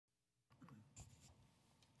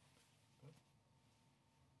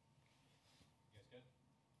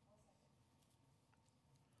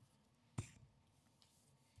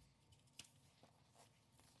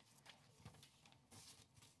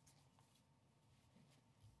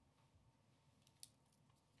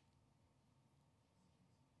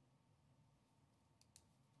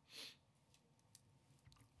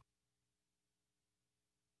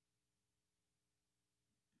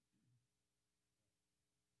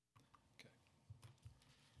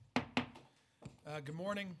Good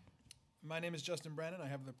morning. My name is Justin Brennan. I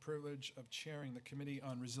have the privilege of chairing the Committee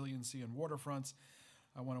on Resiliency and Waterfronts.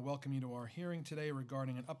 I want to welcome you to our hearing today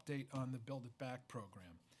regarding an update on the Build It Back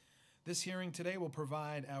program. This hearing today will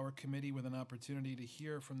provide our committee with an opportunity to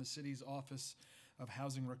hear from the city's Office of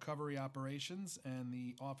Housing Recovery Operations and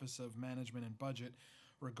the Office of Management and Budget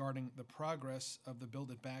regarding the progress of the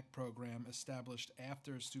Build It Back program established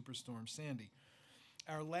after Superstorm Sandy.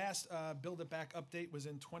 Our last Build It Back update was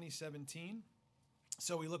in 2017.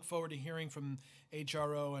 So we look forward to hearing from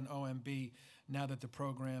HRO and OMB now that the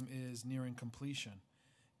program is nearing completion.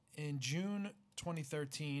 In June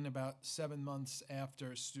 2013, about 7 months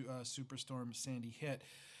after Superstorm Sandy hit,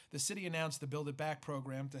 the city announced the Build It Back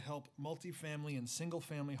program to help multifamily and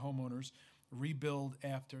single-family homeowners rebuild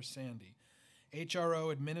after Sandy.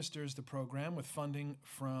 HRO administers the program with funding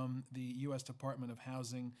from the U.S. Department of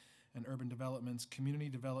Housing and Urban Development's Community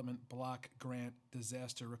Development Block Grant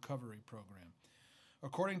Disaster Recovery Program.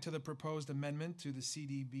 According to the proposed amendment to the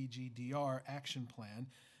CDBG-DR Action Plan,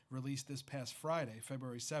 released this past Friday,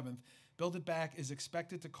 February 7th, Build It Back is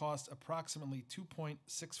expected to cost approximately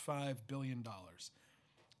 $2.65 billion.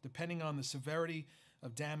 Depending on the severity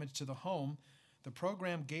of damage to the home, the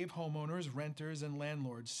program gave homeowners, renters, and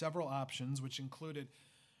landlords several options, which included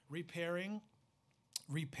repair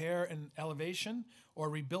and elevation, or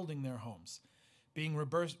rebuilding their homes, being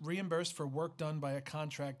reimbursed for work done by a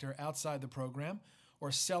contractor outside the program,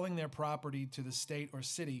 or selling their property to the state or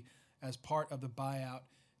city as part of the buyout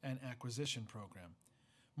and acquisition program.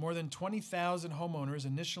 More than 20,000 homeowners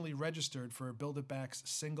initially registered for Build It Back's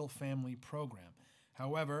single-family program.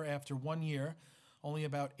 However, after 1 year, only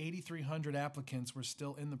about 8,300 applicants were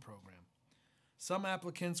still in the program. Some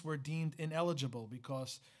applicants were deemed ineligible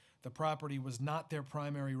because the property was not their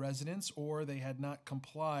primary residence or they had not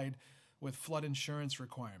complied with flood insurance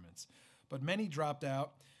requirements. But many dropped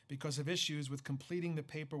out because of issues with completing the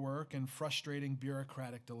paperwork and frustrating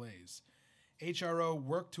bureaucratic delays. HRO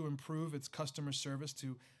worked to improve its customer service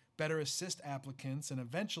to better assist applicants and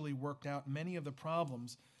eventually worked out many of the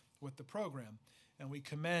problems with the program, and we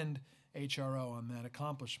commend HRO on that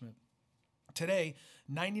accomplishment. Today,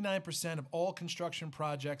 99% of all construction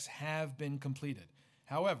projects have been completed.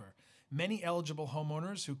 However, many eligible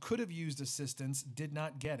homeowners who could have used assistance did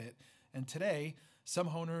not get it, and today, some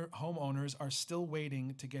homeowners are still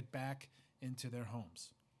waiting to get back into their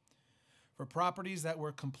homes. For properties that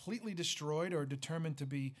were completely destroyed or determined to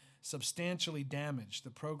be substantially damaged,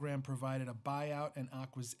 the program provided a buyout and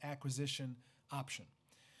acquisition option.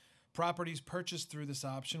 Properties purchased through this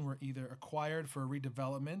option were either acquired for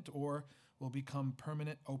redevelopment or will become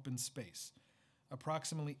permanent open space.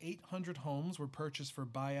 Approximately 800 homes were purchased for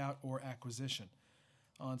buyout or acquisition.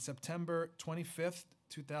 On September 25th,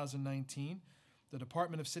 2019, the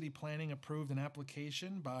Department of City Planning approved an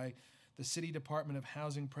application by the City Department of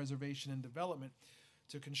Housing Preservation and Development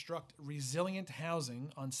to construct resilient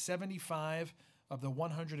housing on 75 of the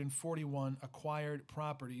 141 acquired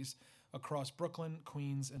properties across Brooklyn,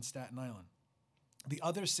 Queens, and Staten Island. The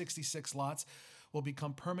other 66 lots will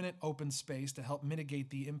become permanent open space to help mitigate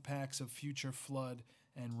the impacts of future flood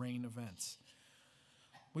and rain events.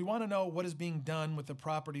 We want to know what is being done with the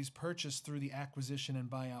properties purchased through the acquisition and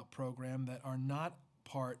buyout program that are not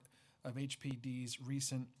part of HPD's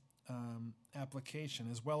recent application,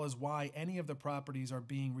 as well as why any of the properties are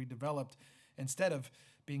being redeveloped instead of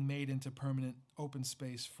being made into permanent open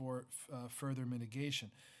space for further mitigation.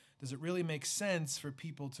 Does it really make sense for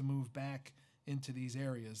people to move back into these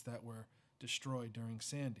areas that were destroyed during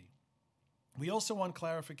Sandy? We also want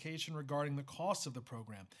clarification regarding the costs of the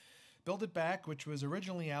program. Build It Back, which was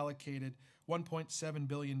originally allocated $1.7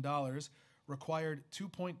 billion, required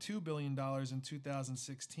 $2.2 billion in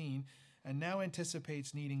 2016, and now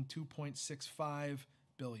anticipates needing $2.65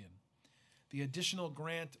 billion. The additional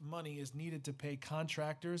grant money is needed to pay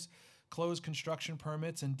contractors, close construction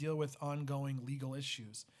permits, and deal with ongoing legal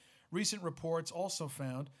issues. Recent reports also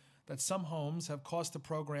found that some homes have cost the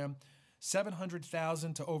program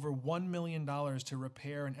 $700,000 to over $1 million to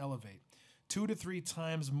repair and elevate, 2 to 3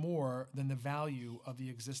 times more than the value of the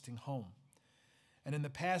existing home. And in the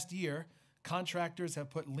past year, contractors have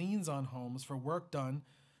put liens on homes for work done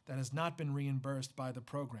that has not been reimbursed by the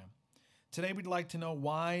program. Today, we'd like to know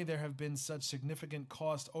why there have been such significant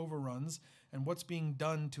cost overruns and what's being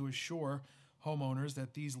done to assure homeowners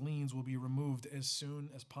that these liens will be removed as soon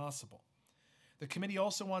as possible. The committee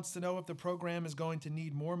also wants to know if the program is going to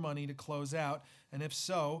need more money to close out, and if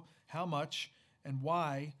so, how much and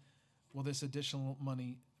why will this additional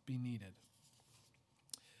money be needed?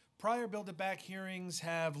 Prior Build It Back hearings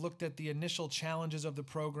have looked at the initial challenges of the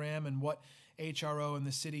program and what HRO and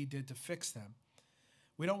the city did to fix them.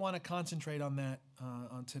 We don't want to concentrate on that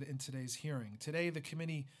in today's hearing. Today, the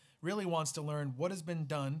committee really wants to learn what has been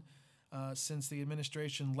done since the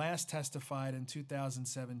administration last testified in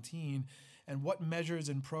 2017, and what measures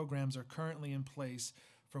and programs are currently in place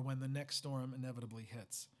for when the next storm inevitably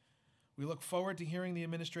hits. We look forward to hearing the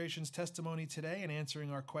administration's testimony today and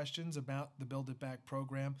answering our questions about the Build It Back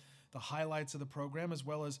program, the highlights of the program, as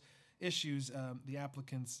well as issues the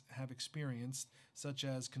applicants have experienced, such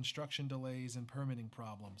as construction delays and permitting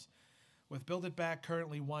problems. With Build It Back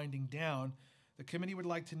currently winding down, the committee would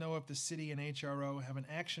like to know if the city and HRO have an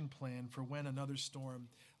action plan for when another storm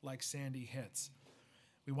like Sandy hits.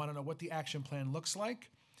 We want to know what the action plan looks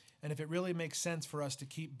like, and if it really makes sense for us to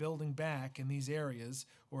keep building back in these areas,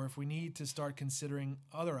 or if we need to start considering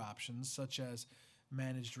other options, such as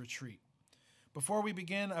managed retreat. Before we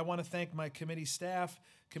begin, I want to thank my committee staff,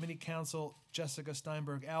 Committee Counsel Jessica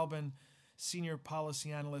Steinberg-Albin, Senior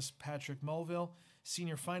Policy Analyst Patrick Mulville,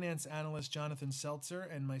 Senior Finance Analyst Jonathan Seltzer,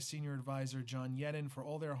 and my Senior Advisor John Yedin for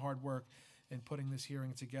all their hard work in putting this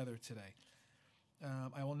hearing together today.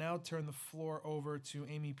 I will now turn the floor over to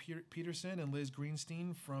Amy Peterson and Liz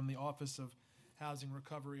Greenstein from the Office of Housing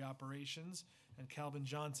Recovery Operations and Calvin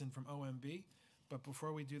Johnson from OMB. But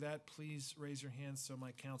before we do that, please raise your hands so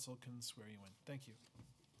my counsel can swear you in. Thank you.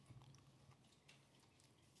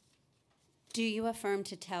 Do you affirm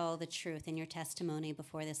to tell the truth in your testimony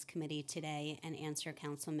before this committee today and answer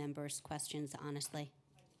council members' questions honestly?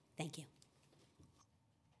 Thank you.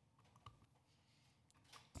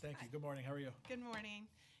 Thank you. Good morning. How are you? Good morning.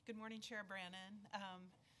 Good morning, Chair Brannon,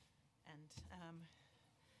 and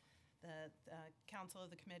the Council of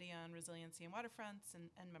the Committee on Resiliency and Waterfronts and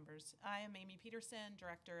members. I am Amy Peterson,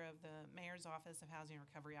 Director of the Mayor's Office of Housing and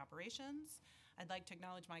Recovery Operations. I'd like to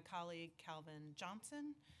acknowledge my colleague, Calvin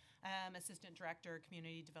Johnson, Assistant Director,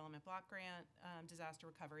 Community Development Block Grant, Disaster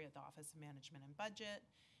Recovery at the Office of Management and Budget.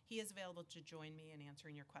 He is available to join me in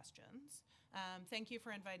answering your questions. Thank you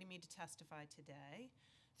for inviting me to testify today.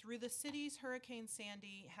 Through the city's Hurricane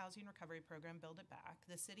Sandy Housing Recovery Program, Build It Back,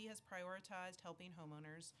 the city has prioritized helping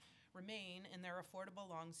homeowners remain in their affordable,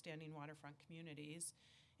 long-standing waterfront communities,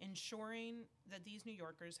 ensuring that these New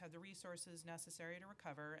Yorkers have the resources necessary to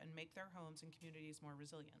recover and make their homes and communities more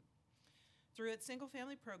resilient. Through its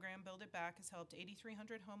single-family program, Build It Back has helped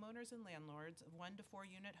 8,300 homeowners and landlords of 1 to 4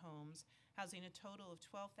 unit homes, housing a total of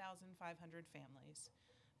 12,500 families.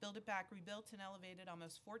 Build It Back rebuilt and elevated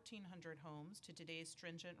almost 1,400 homes to today's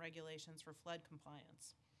stringent regulations for flood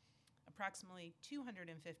compliance. Approximately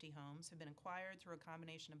 250 homes have been acquired through a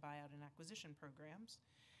combination of buyout and acquisition programs,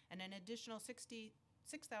 and an additional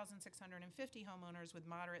 6,650 homeowners with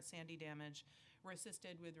moderate Sandy damage were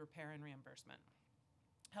assisted with repair and reimbursement,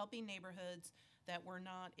 helping neighborhoods that were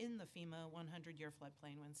not in the FEMA 100-year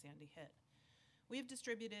floodplain when Sandy hit. We have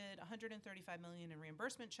distributed $135 million in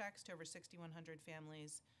reimbursement checks to over 6,100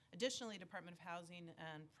 families. Additionally, Department of Housing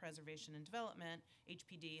and Preservation and Development,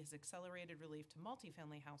 HPD, has accelerated relief to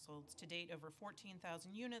multifamily households. To date, over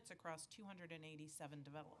 14,000 units across 287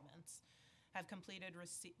 developments have completed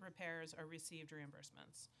repairs or received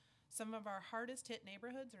reimbursements. Some of our hardest hit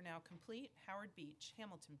neighborhoods are now complete: Howard Beach,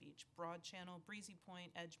 Hamilton Beach, Broad Channel, Breezy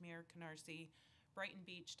Point, Edgemere, Canarsie, Brighton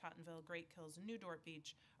Beach, Tottenville, Great Kills, and New Dorp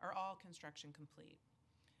Beach are all construction complete.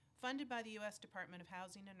 Funded by the U.S. Department of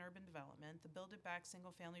Housing and Urban Development, the Build It Back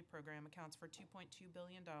single-family program accounts for $2.2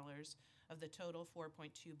 billion of the total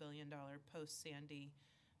 $4.2 billion post-Sandy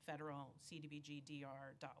federal CDBG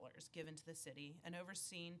DR dollars given to the city and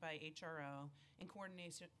overseen by HRO in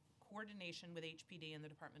coordination with HPD and the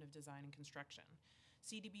Department of Design and Construction.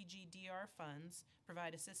 CDBG DR funds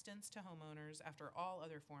provide assistance to homeowners after all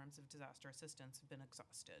other forms of disaster assistance have been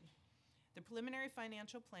exhausted. The preliminary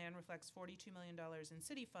financial plan reflects $42 million in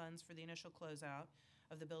city funds for the initial closeout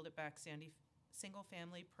of the Build It Back Sandy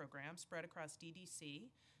single-family program spread across DDC,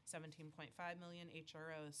 $17.5 million,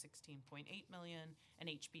 HRO, $16.8 million, and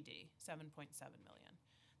HPD, $7.7 million.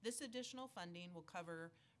 This additional funding will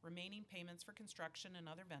cover remaining payments for construction and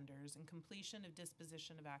other vendors, and completion of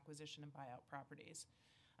disposition of acquisition and buyout properties.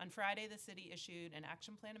 On Friday, the city issued an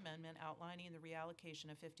action plan amendment outlining the reallocation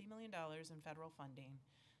of $50 million in federal funding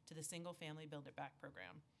to the single-family Build It Back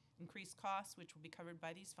program. Increased costs, which will be covered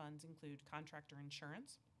by these funds, include contractor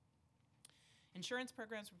insurance. Insurance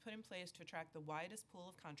programs were put in place to attract the widest pool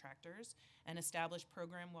of contractors and establish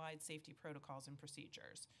program-wide safety protocols and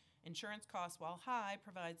procedures. Insurance costs, while high,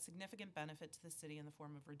 provide significant benefit to the city in the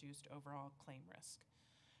form of reduced overall claim risk.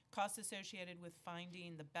 Costs associated with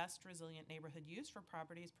finding the best resilient neighborhood use for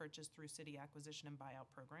properties purchased through city acquisition and buyout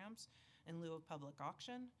programs in lieu of public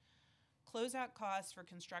auction. Closeout costs for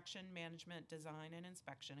construction, management, design, and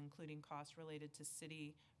inspection, including costs related to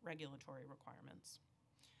city regulatory requirements.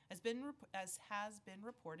 As has been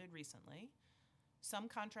reported recently, some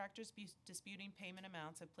contractors disputing payment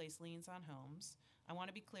amounts have placed liens on homes. I want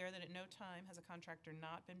to be clear that at no time has a contractor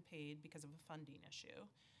not been paid because of a funding issue.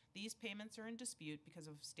 These payments are in dispute because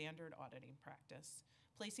of standard auditing practice.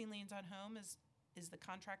 Placing liens on homes is the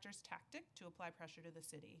contractor's tactic to apply pressure to the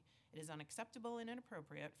city. It is unacceptable and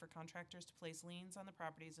inappropriate for contractors to place liens on the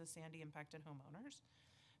properties of Sandy-impacted homeowners.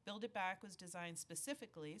 Build It Back was designed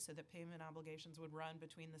specifically so that payment obligations would run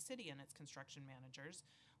between the city and its construction managers,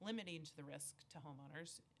 limiting the risk to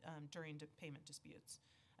homeowners during payment disputes.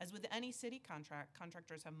 As with any city contract,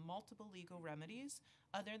 contractors have multiple legal remedies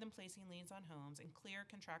other than placing liens on homes and clear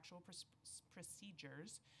contractual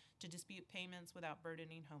procedures to dispute payments without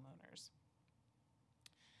burdening homeowners.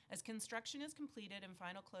 As construction is completed and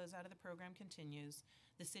final closeout of the program continues,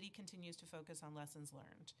 the city continues to focus on lessons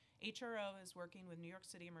learned. HRO is working with New York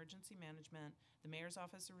City Emergency Management, the Mayor's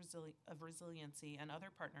Office of Resiliency, and other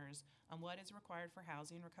partners on what is required for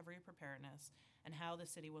housing recovery preparedness and how the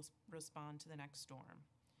city will respond to the next storm.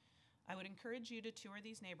 I would encourage you to tour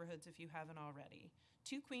these neighborhoods if you haven't already.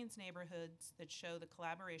 Two Queens neighborhoods that show the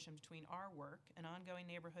collaboration between our work and ongoing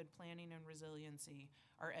neighborhood planning and resiliency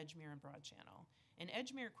are Edgemere and Broad Channel. In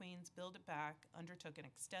Edgemere, Queens, Build It Back undertook an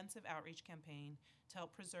extensive outreach campaign to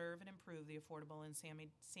help preserve and improve the affordable and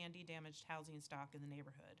sandy-damaged housing stock in the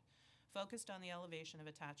neighborhood, focused on the elevation of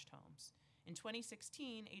attached homes. In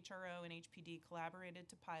 2016, HRO and HPD collaborated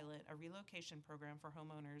to pilot a relocation program for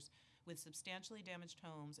homeowners with substantially damaged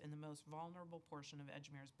homes in the most vulnerable portion of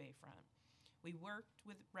Edgemere's bayfront. We worked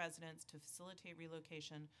with residents to facilitate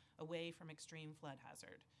relocation away from extreme flood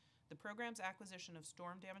hazard. The program's acquisition of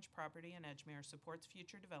storm-damaged property in Edgemere supports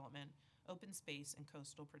future development, open space, and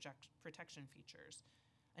coastal protection features.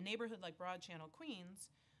 A neighborhood like Broad Channel, Queens,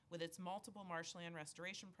 with its multiple marshland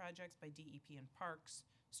restoration projects by DEP and Parks,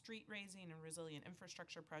 street raising and resilient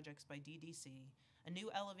infrastructure projects by DDC, a new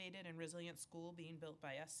elevated and resilient school being built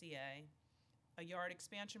by SCA, a yard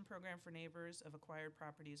expansion program for neighbors of acquired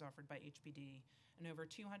properties offered by HPD, and over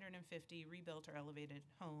 250 rebuilt or elevated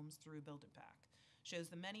homes through Build It Back, shows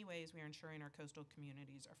the many ways we are ensuring our coastal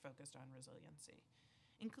communities are focused on resiliency.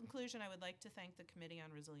 In conclusion, I would like to thank the Committee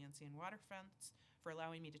on Resiliency and Waterfronts for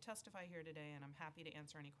allowing me to testify here today, and I'm happy to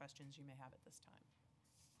answer any questions you may have at this time.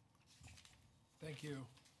 Thank you.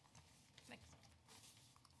 Thanks.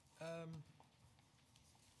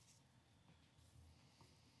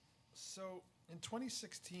 So in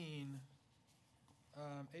 2016,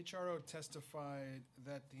 HRO testified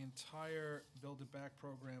that the entire Build It Back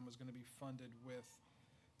program was going to be funded with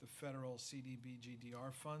the federal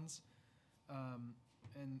CDBG-DR funds.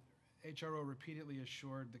 And HRO repeatedly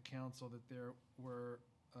assured the council that there were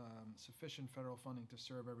sufficient federal funding to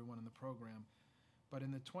serve everyone in the program. But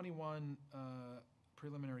in the 21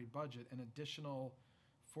 preliminary budget, an additional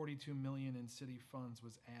 $42 million in city funds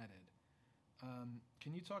was added.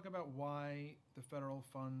 Can you talk about why the federal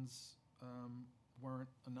funds weren't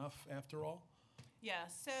enough after all? Yeah,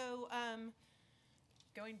 so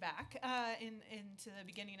going back into the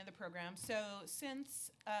beginning of the program, so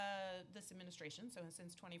since this administration, so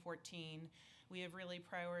since 2014, we have really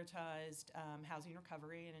prioritized housing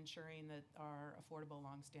recovery and ensuring that our affordable,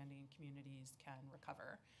 longstanding communities can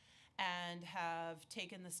recover, and have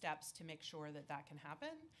taken the steps to make sure that that can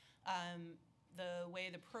happen. The way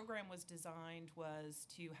the program was designed was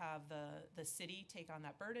to have the city take on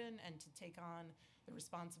that burden and to take on the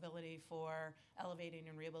responsibility for elevating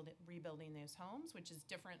and rebuilding those homes, which is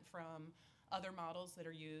different from other models that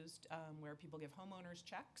are used where people give homeowners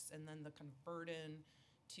checks and then the kind of burden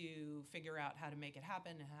to figure out how to make it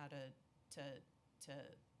happen and how to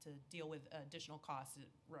deal with additional costs that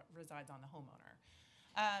resides on the homeowner.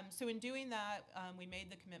 So in doing that, we made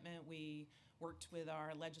the commitment. We worked with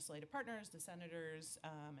our legislative partners, the senators,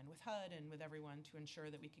 and with HUD and with everyone to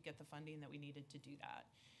ensure that we could get the funding that we needed to do that.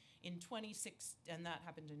 In 2016, and that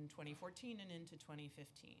happened in 2014 and into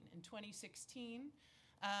 2015. In 2016,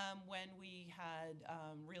 when we had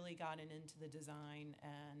really gotten into the design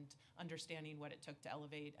and understanding what it took to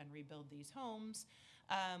elevate and rebuild these homes,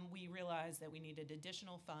 we realized that we needed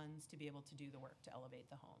additional funds to be able to do the work to elevate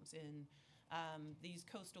the homes. In these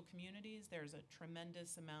coastal communities, there's a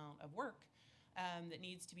tremendous amount of work that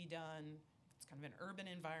needs to be done. It's kind of an urban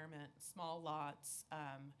environment, small lots.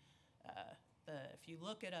 If you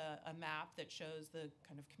look at a map that shows the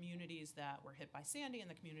kind of communities that were hit by Sandy and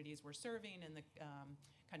the communities we're serving and the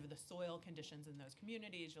kind of the soil conditions in those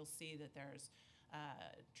communities, you'll see that there's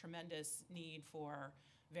tremendous need for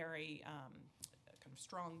very kind of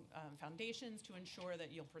strong foundations to ensure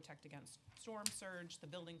that you'll protect against storm surge. The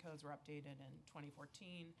building codes were updated in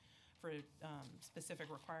 2014 for specific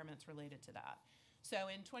requirements related to that. So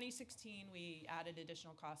in 2016, we added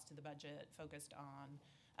additional costs to the budget focused on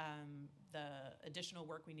the additional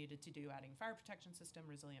work we needed to do, adding fire protection system,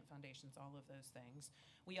 resilient foundations, all of those things.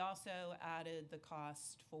 We also added the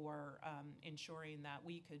cost for ensuring that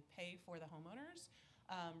we could pay for the homeowners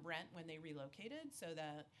rent when they relocated, so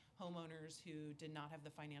that homeowners who did not have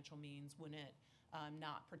the financial means wouldn't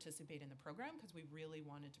not participate in the program, because we really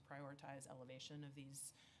wanted to prioritize elevation of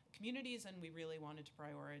these communities, and we really wanted to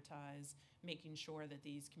prioritize making sure that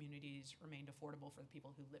these communities remained affordable for the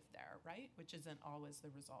people who lived there, right? Which isn't always the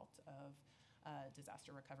result of a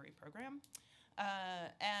disaster recovery program.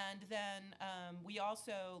 And then we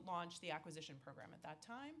also launched the acquisition program at that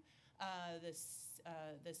time.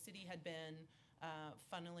 The city had been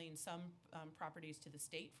funneling some properties to the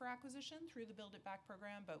state for acquisition through the Build It Back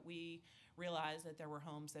program, but we realized that there were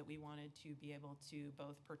homes that we wanted to be able to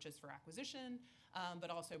both purchase for acquisition, but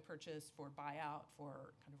also purchase for buyout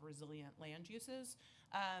for kind of resilient land uses.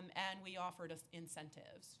 And we offered us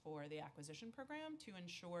incentives for the acquisition program to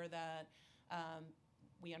ensure that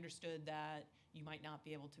we understood that you might not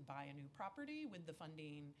be able to buy a new property with the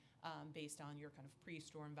funding based on your kind of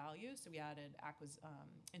pre-storm value. So we added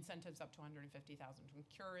incentives up to $150,000 to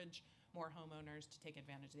encourage more homeowners to take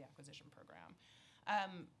advantage of the acquisition program.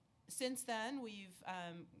 Since then, we've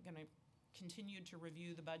continued to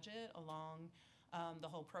review the budget along the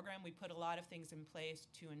whole program. We put a lot of things in place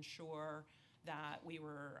to ensure that we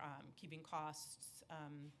were keeping costs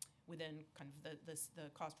within kind of the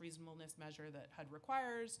cost reasonableness measure that HUD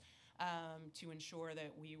requires, to ensure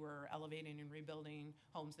that we were elevating and rebuilding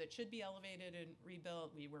homes that should be elevated and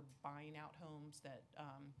rebuilt. We were buying out homes that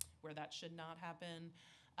where that should not happen.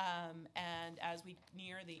 And as we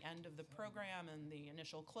near the end of the program and the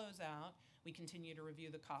initial closeout, we continue to review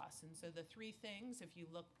the costs. And so the three things, if you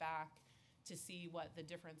look back to see what the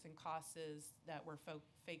difference in costs is that we're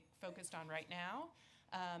focused on right now,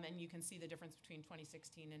 and you can see the difference between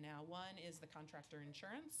 2016 and now. One is the contractor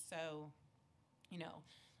insurance. So, you know,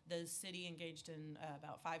 the city engaged in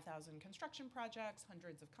about 5,000 construction projects,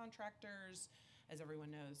 hundreds of contractors. As everyone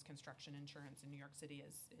knows, construction insurance in New York City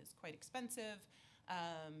is quite expensive.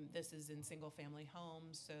 This is in single-family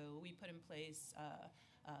homes. So we put in place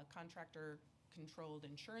a contractor-controlled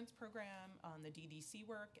insurance program on the DDC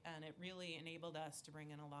work, and it really enabled us to bring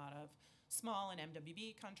in a lot of small and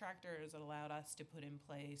MWB contractors. It allowed us to put in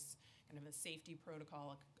place kind of a safety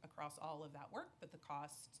protocol across all of that work, but the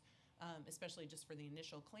costs, especially just for the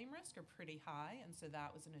initial claim risk, are pretty high, and so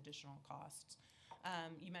that was an additional cost.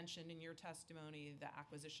 You mentioned in your testimony the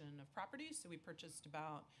acquisition of properties, so we purchased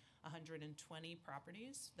about 120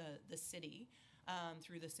 properties, the city,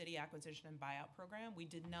 through the city acquisition and buyout program. We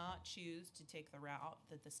did not choose to take the route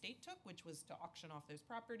that the state took, which was to auction off those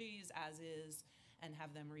properties as is and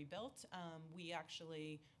have them rebuilt. We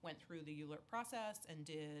actually went through the ULURP process and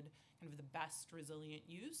did kind of the best resilient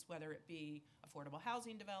use, whether it be affordable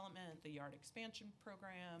housing development, the yard expansion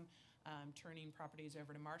program, turning properties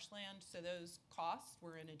over to marshland. So those costs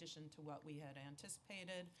were in addition to what we had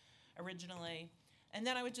anticipated originally. And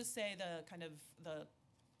then I would just say the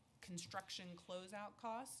construction closeout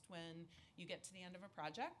cost when you get to the end of a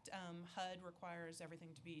project. HUD requires everything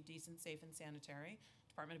to be decent, safe, and sanitary.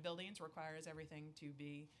 Department of Buildings requires everything to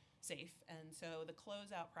be safe. And so the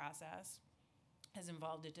closeout process has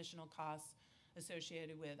involved additional costs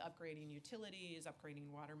associated with upgrading utilities,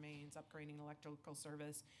 upgrading water mains, upgrading electrical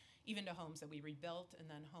service, even to homes that we rebuilt, and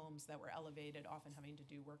then homes that were elevated, often having to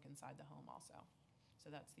do work inside the home also. So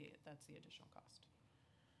that's the additional cost.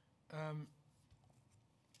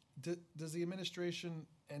 Does the administration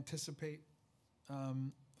anticipate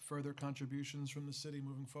further contributions from the city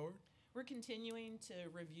moving forward? We're continuing to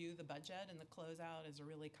review the budget, and the closeout is a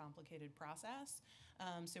really complicated process,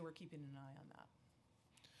 so we're keeping an eye on that.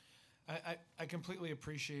 I completely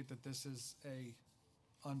appreciate that this is a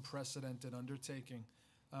unprecedented undertaking.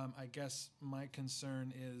 I guess my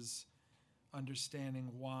concern is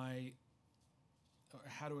understanding why, or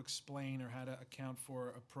how to explain or how to account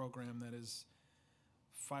for a program that is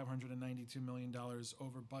 $592 million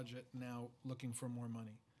over budget, now looking for more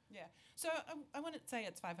money. Yeah, so I wouldn't say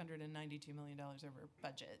it's $592 million over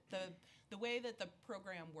budget. The way that the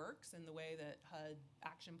program works and the way that HUD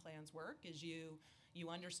action plans work is you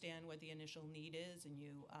understand what the initial need is, and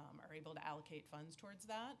you are able to allocate funds towards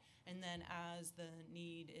that. And then as the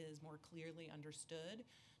need is more clearly understood,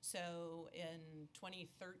 so in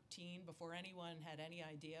 2013, before anyone had any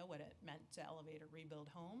idea what it meant to elevate or rebuild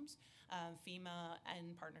homes, FEMA,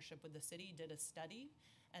 in partnership with the city, did a study.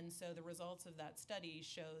 And so the results of that study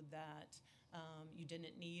showed that you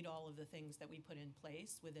didn't need all of the things that we put in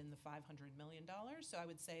place within the $500 million. So I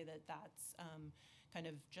would say that that's kind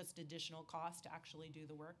of just additional cost to actually do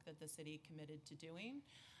the work that the city committed to doing.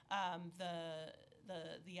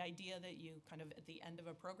 The idea that you kind of at the end of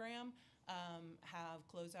a program have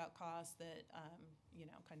closeout costs that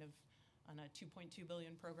kind of on a $2.2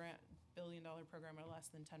 billion program or less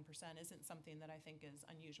than 10% isn't something that I think is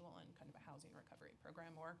unusual in kind of a housing recovery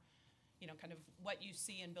program, or kind of what you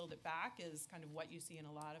see in Build It Back is kind of what you see in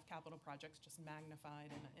a lot of capital projects, just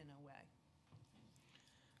magnified in a way.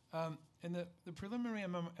 In the preliminary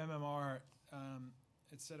MMR,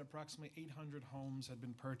 it said approximately 800 homes had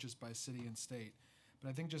been purchased by city and state. But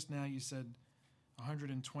I think just now you said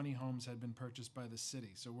 120 homes had been purchased by the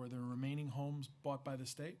city. So were there remaining homes bought by the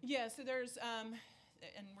state? Yeah, so there's, and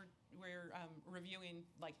we're reviewing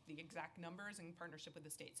like the exact numbers in partnership with the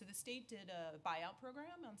state. So the state did a buyout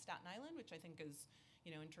program on Staten Island, which I think is,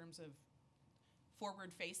 in terms of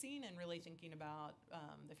forward facing and really thinking about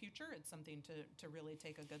the future, it's something to really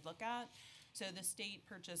take a good look at. So the state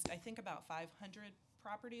purchased, I think, about 500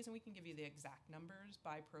 properties, and we can give you the exact numbers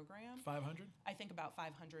by program. 500? I think about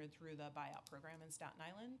 500 through the buyout program in Staten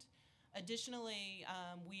Island. Additionally,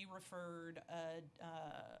 we referred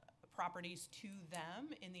properties to them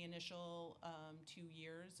in the initial 2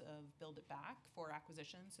 years of Build It Back for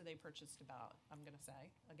acquisition. So they purchased about, I'm going to say,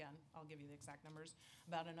 again, I'll give you the exact numbers,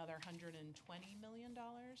 about another $120 million,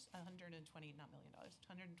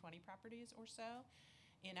 120 properties or so.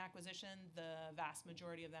 In acquisition, the vast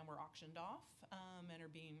majority of them were auctioned off and are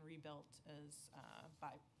being rebuilt as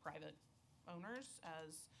by private owners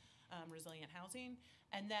as resilient housing.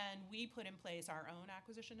 And then we put in place our own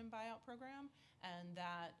acquisition and buyout program, and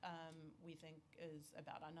that we think is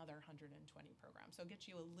about another 120 programs. So it gets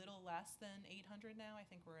you a little less than 800 now. I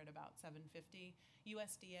think we're at about 750.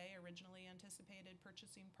 USDA originally anticipated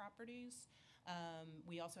purchasing properties.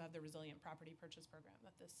 We also have the Resilient Property Purchase Program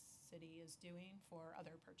that the city is doing for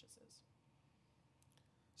other purchases.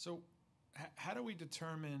 So how do we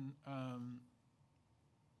determine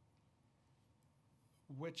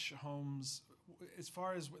which homes, as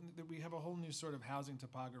far as we have a whole new sort of housing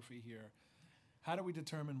topography here, how do we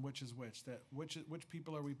determine which is which? That which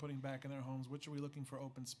people are we putting back in their homes? Which are we looking for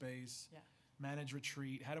open space? Yeah. Manage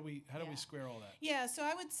retreat? How do we square all that? Yeah, so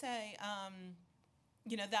I would say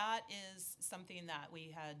that is something that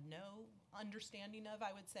we had no understanding of,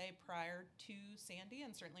 I would say, prior to Sandy,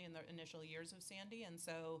 and certainly in the initial years of Sandy. And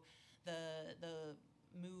so the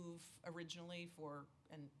move originally for,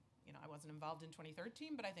 and I wasn't involved in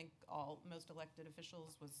 2013, but I think most elected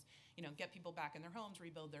officials was, get people back in their homes,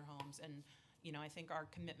 rebuild their homes. And, I think our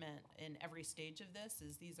commitment in every stage of this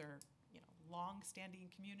is these are, long-standing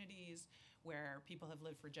communities where people have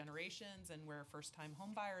lived for generations and where first-time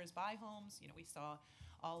home buyers buy homes. We saw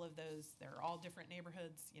all of those. They're all different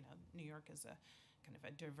neighborhoods. New York is a kind of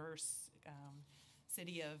a diverse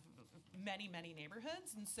city of many, many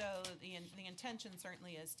neighborhoods. And so the intention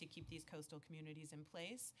certainly is to keep these coastal communities in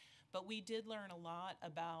place. But we did learn a lot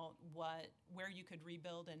about where you could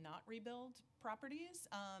rebuild and not rebuild properties,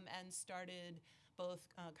 and started both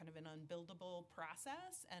kind of an unbuildable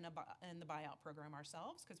process and the buyout program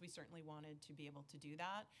ourselves, because we certainly wanted to be able to do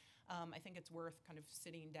that. I think it's worth kind of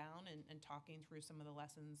sitting down and talking through some of the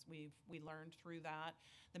lessons we learned through that.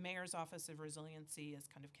 The Mayor's Office of Resiliency is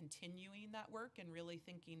kind of continuing that work and really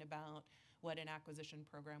thinking about what an acquisition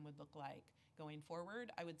program would look like going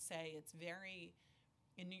forward. I would say it's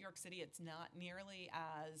in New York City, it's not nearly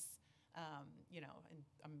as,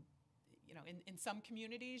 in some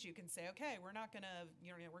communities, you can say, okay, we're not going to,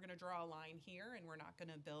 we're going to draw a line here and we're not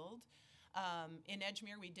going to build. In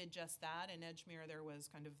Edgemere, we did just that. In Edgemere, there was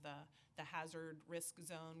kind of the hazard risk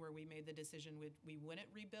zone where we made the decision we wouldn't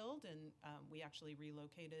rebuild, and we actually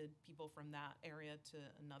relocated people from that area to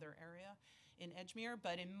another area in Edgemere.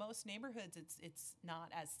 But in most neighborhoods, it's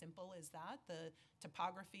not as simple as that. The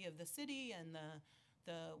topography of the city and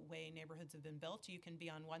the way neighborhoods have been built, you can be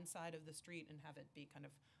on one side of the street and have it be kind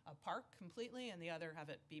of a park completely, and the other have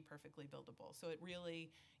it be perfectly buildable. So it really,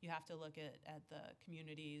 you have to look at the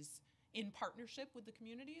communities in partnership with the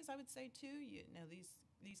communities, I would say, too.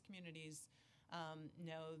 These communities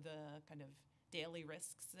know the kind of daily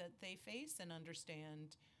risks that they face and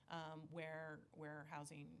understand where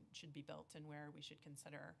housing should be built and where we should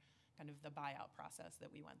consider kind of the buyout process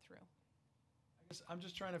that we went through. I guess I'm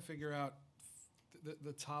just trying to figure out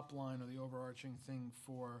the top line or the overarching thing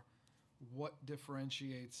for what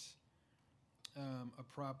differentiates a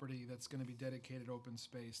property that's going to be dedicated open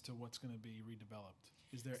space to what's going to be redeveloped.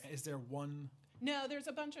 Is there one? No, there's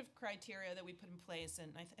a bunch of criteria that we put in place,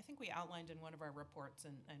 and I think we outlined in one of our reports,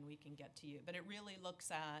 and we can get to you. But it really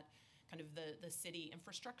looks at kind of the city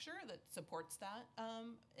infrastructure that supports that.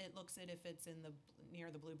 It looks at if it's in the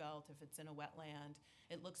near the Blue Belt, if it's in a wetland.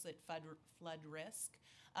 It looks at flood risk,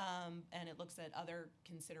 and it looks at other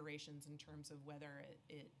considerations in terms of whether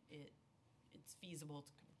it's feasible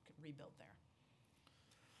to rebuild there.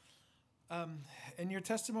 In your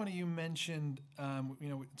testimony, you mentioned,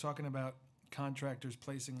 talking about contractors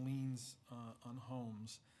placing liens on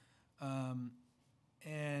homes,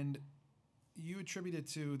 and you attributed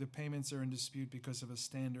to the payments are in dispute because of a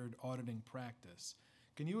standard auditing practice.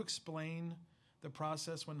 Can you explain the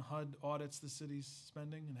process when HUD audits the city's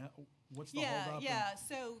spending and what's the holdup? Yeah.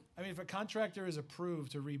 So if a contractor is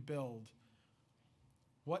approved to rebuild,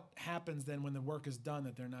 what happens then when the work is done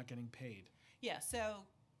that they're not getting paid? Yeah. So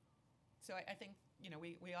I think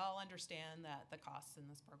we all understand that the costs in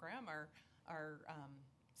this program are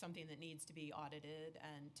something that needs to be audited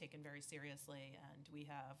and taken very seriously, and we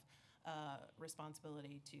have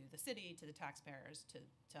responsibility to the city, to the taxpayers,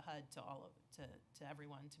 to HUD, to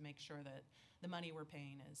everyone, to make sure that the money we're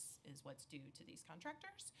paying is what's due to these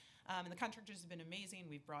contractors. And the contractors have been amazing.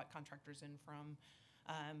 We've brought contractors in from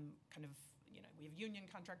we have union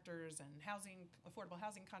contractors and affordable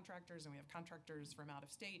housing contractors, and we have contractors from out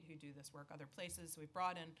of state who do this work other places. So we've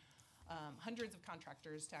brought in hundreds of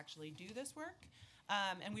contractors to actually do this work.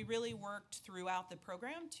 And we really worked throughout the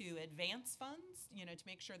program to advance funds, to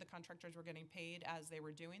make sure the contractors were getting paid as they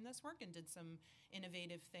were doing this work, and did some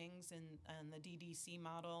innovative things in the DDC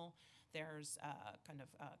model. There's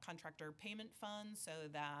contractor payment funds so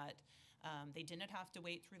that they didn't have to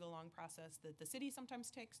wait through the long process that the city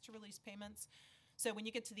sometimes takes to release payments. So when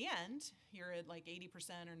you get to the end, you're at like 80%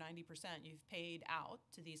 or 90%, you've paid out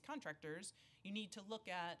to these contractors, you need to look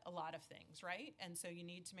at a lot of things, right? And so you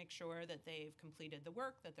need to make sure that they've completed the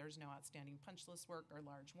work, that there's no outstanding punch list work or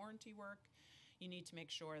large warranty work. You need to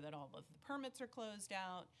make sure that all of the permits are closed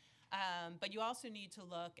out. But you also need to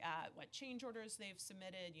look at what change orders they've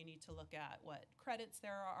submitted. You need to look at what credits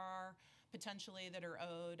there are potentially that are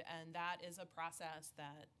owed, and that is a process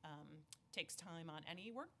that takes time on any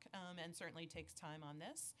work, and certainly takes time on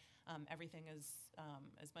this. Everything is,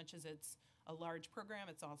 as much as it's a large program,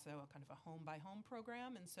 it's also a kind of a home-by-home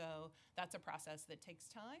program, and so that's a process that takes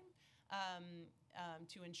time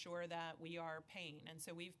to ensure that we are paying. And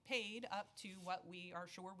so we've paid up to what we are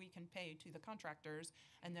sure we can pay to the contractors,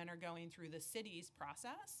 and then are going through the city's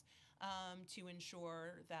process to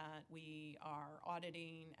ensure that we are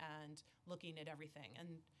auditing and looking at everything. And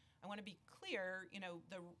I want to be clear,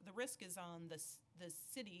 the risk is on the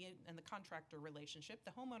city and the contractor relationship.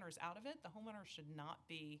 The homeowner's out of it. The homeowner should not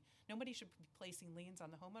be, nobody should be placing liens on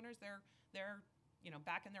the homeowners. They're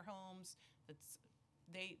back in their homes.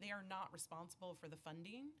 They are not responsible for the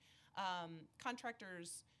funding.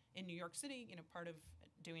 Contractors in New York City, part of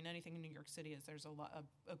doing anything in New York City is there's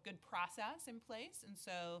a good process in place. And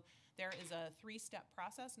so there is a 3-step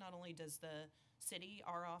process. Not only does the city,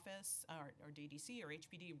 our office, or DDC or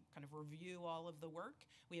HPD kind of review all of the work,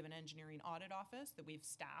 we have an engineering audit office that we've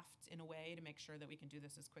staffed in a way to make sure that we can do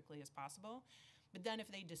this as quickly as possible. But then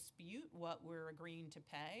if they dispute what we're agreeing to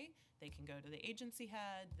pay, they can go to the agency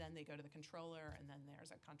head, then they go to the controller, and then there's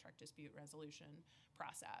a contract dispute resolution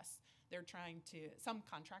process. They're trying to, some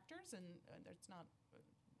contractors, and there's not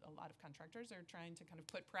a lot of contractors, are trying to kind of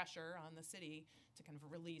put pressure on the city to kind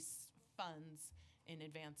of release funds in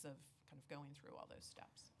advance of kind of going through all those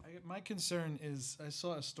steps. My concern is, I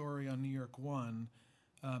saw a story on New York One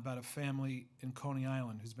about a family in Coney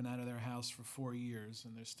Island who's been out of their house for 4 years,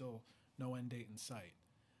 and there's still no end date in sight.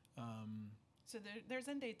 So there's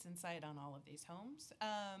end dates in sight on all of these homes.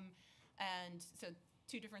 And so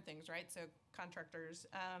 2 different things, right? So contractors,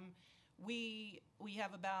 we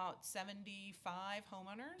have about 75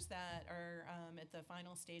 homeowners that are at the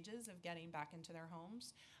final stages of getting back into their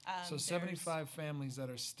homes. So 75 families that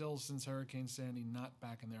are still, since Hurricane Sandy, not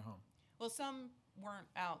back in their home. Well, some weren't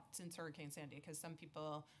out since Hurricane Sandy, because some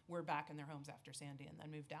people were back in their homes after Sandy and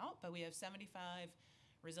then moved out. But we have 75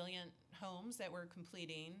 resilient homes that we're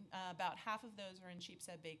completing. About half of those are in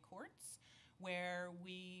Sheepshead Bay courts, where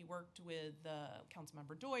we worked with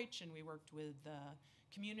Councilmember Deutsch, and we worked with the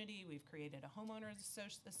community. We've created a homeowners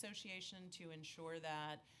association to ensure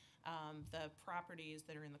that the properties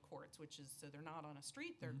that are in the courts, which is, so they're not on a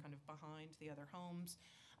street, they're kind of behind the other homes,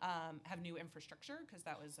 have new infrastructure, because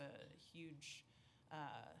that was a huge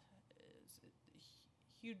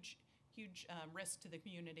risk to the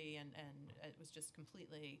community, and it was just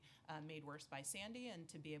completely made worse by Sandy. And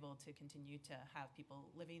to be able to continue to have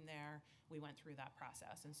people living there, we went through that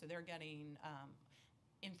process. And so they're getting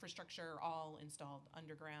infrastructure all installed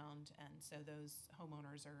underground, and so those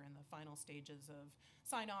homeowners are in the final stages of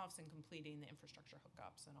sign-offs and completing the infrastructure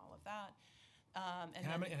hookups and all of that. And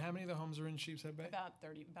How then many, and how many of the homes are in Sheepshead Bay? about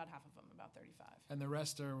 30, about half of them, about 35. And the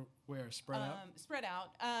rest are where? Spread out? Spread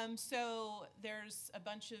out. So there's a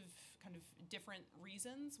bunch of kind of different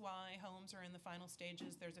reasons why homes are in the final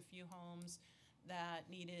stages. There's a few homes that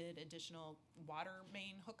needed additional water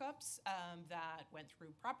main hookups that went through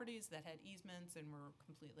properties that had easements and were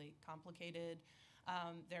completely complicated.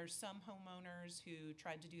 There's some homeowners who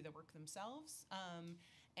tried to do the work themselves,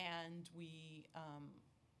 and we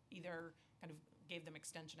either kind of gave them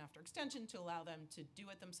extension after extension to allow them to do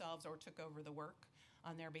it themselves or took over the work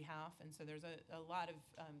on their behalf. And so there's a lot of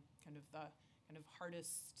kind of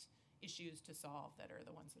hardest issues to solve that are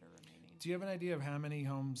the ones that are remaining. Do you have an idea of how many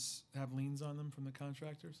homes have liens on them from the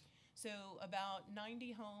contractors? So about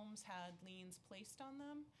 90 homes had liens placed on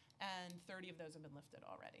them, and 30 of those have been lifted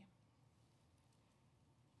already.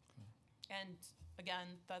 Okay. And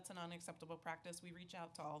again, that's an unacceptable practice. We reach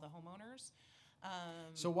out to all the homeowners.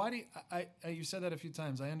 So why do you said that a few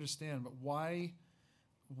times? I understand, but why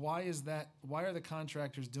is that? Why are the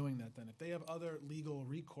contractors doing that then? If they have other legal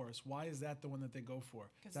recourse, why is that the one that they go for?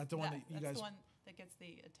 Is that the one that you that's guys? the one that gets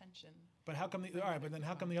the attention. But how come? All right, but then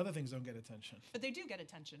how come the other things don't get attention? But they do get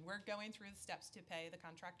attention. We're going through the steps to pay the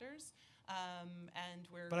contractors, and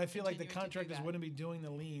we're. But I feel like the continuing to do contractors that. wouldn't be doing the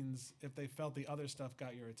liens if they felt the other stuff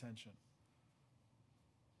got your attention.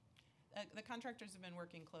 The contractors have been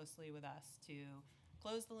working closely with us to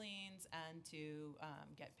close the liens and to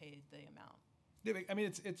get paid the amount. Yeah, I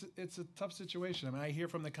mean, it's a tough situation. I mean, I hear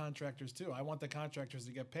from the contractors too. I want the contractors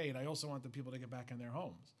to get paid. I also want the people to get back in their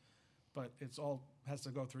homes, but it's all has to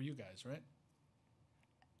go through you guys, right?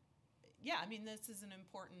 Yeah, I mean, this is an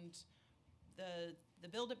important. The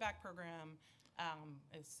Build It Back program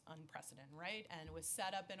is unprecedented, right? And it was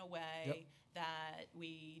set up in a way that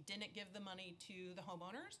we didn't give the money to the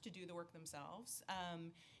homeowners to do the work themselves.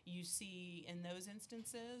 You see in those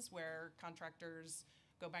instances where contractors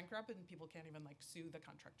go bankrupt and people can't even sue the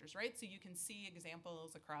contractors, right? So you can see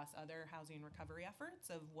examples across other housing recovery efforts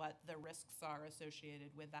of what the risks are associated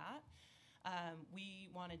with that. We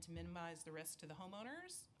wanted to minimize the risk to the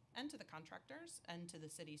homeowners and to the contractors and to the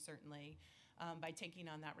city certainly by taking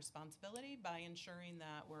on that responsibility, by ensuring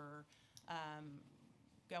that we're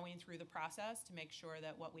going through the process to make sure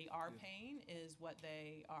that what we are paying is what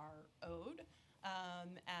they are owed,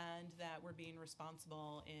 and that we're being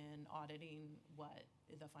responsible in auditing what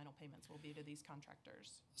the final payments will be to these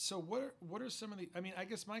contractors. So what are some of the? I mean, I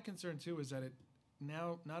guess my concern too is that it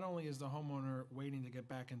now not only is the homeowner waiting to get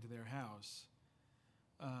back into their house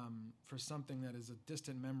for something that is a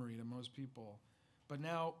distant memory to most people, but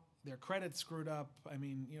now their credit's screwed up. I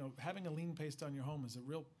mean, having a lien placed on your home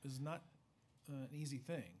is not an easy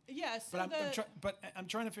thing. Yes, but I'm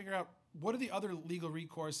trying to figure out what are the other legal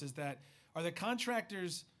recourses that are the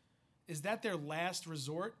contractors. Is that their last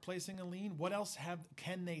resort, placing a lien? What else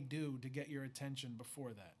can they do to get your attention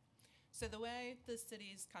before that? So the way the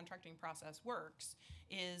city's contracting process works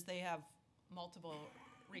is they have multiple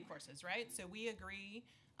recourses, right? So we agree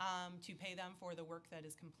to pay them for the work that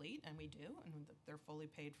is complete, and we do, and they're fully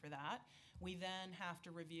paid for that. We then have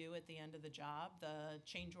to review at the end of the job the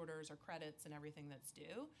change orders or credits and everything that's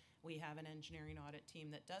due. We have an engineering audit team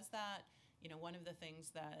that does that. One of the things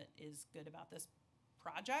that is good about this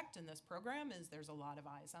project and this program is there's a lot of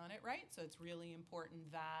eyes on it, right? So it's really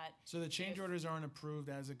important that. So the change orders aren't approved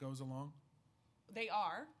as it goes along? They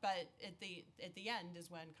are, but at the end is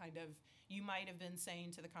when kind of you might have been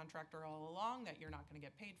saying to the contractor all along that you're not going to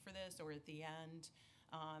get paid for this, or at the end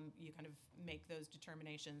you kind of make those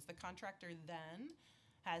determinations. The contractor then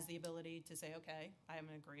has the ability to say, okay, I have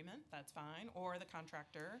an agreement, that's fine, or the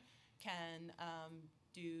contractor can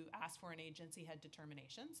ask for an agency head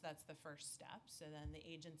determination. So that's the first step. So then the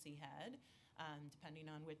agency head, depending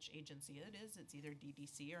on which agency it is, it's either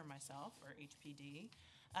DDC or myself or HPD,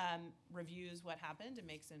 reviews what happened and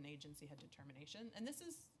makes an agency head determination. And this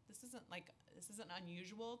isn't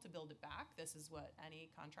unusual to Build It Back. This is what any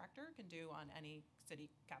contractor can do on any city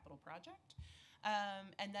capital project.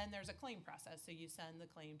 And then there's a claim process. So you send the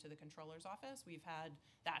claim to the controller's office. We've had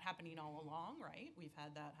that happening all along, right? We've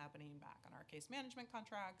had that happening back on our case management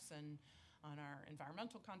contracts and on our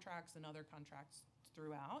environmental contracts and other contracts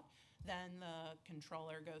throughout. Then the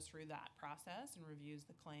controller goes through that process and reviews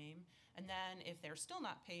the claim. And then if they're still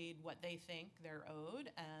not paid what they think they're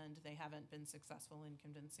owed and they haven't been successful in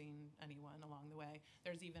convincing anyone along the way,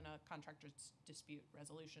 there's even a contractor's dispute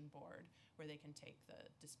resolution board where they can take the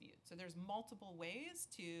dispute. So there's multiple ways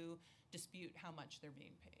to dispute how much they're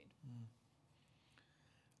being paid.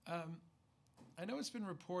 I know it's been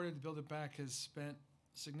reported Build It Back has spent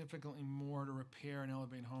significantly more to repair and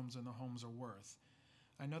elevate homes than the homes are worth.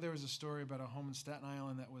 I know there was a story about a home in Staten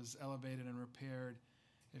Island that was elevated and repaired.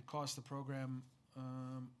 It cost the program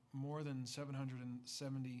more than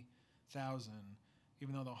 $770,000,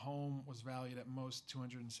 even though the home was valued at most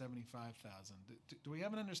 $275,000. Do we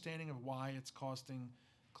have an understanding of why it's costing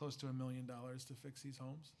close to $1 million to fix these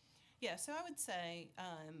homes? Yeah, so I would say,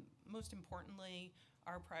 most importantly,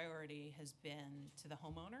 our priority has been to the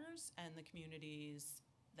homeowners and the communities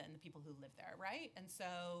and the people who live there, right? And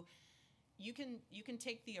so you can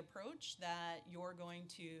take the approach that you're going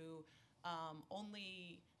to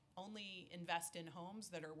only invest in homes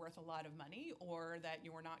that are worth a lot of money, or that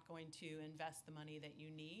you're not going to invest the money that you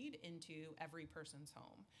need into every person's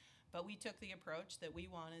home. But we took the approach that we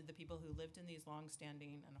wanted the people who lived in these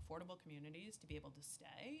longstanding and affordable communities to be able to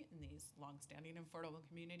stay in these longstanding and affordable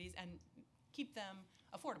communities and keep them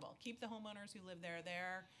affordable. Keep the homeowners who live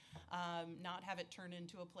there, not have it turn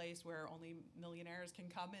into a place where only millionaires can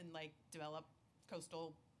come and like develop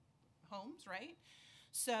coastal homes, right?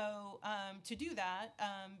 So to do that,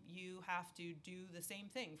 you have to do the same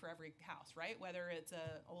thing for every house, right? Whether it's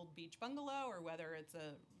a old beach bungalow or whether it's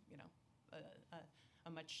a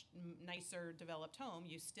much nicer developed home,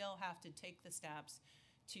 you still have to take the steps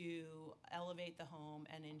to elevate the home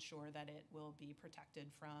and ensure that it will be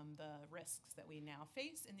protected from the risks that we now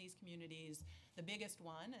face in these communities. The biggest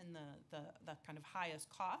one and the kind of highest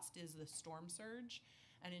cost is the storm surge,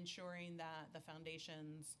 and ensuring that the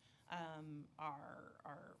foundations are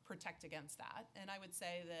protect against that. And I would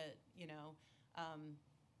say that,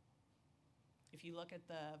 if you look at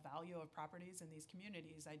the value of properties in these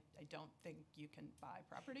communities, I don't think you can buy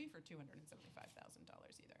property for $275,000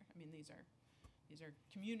 either. I mean, these are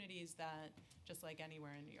communities that, just like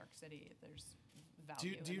anywhere in New York City, there's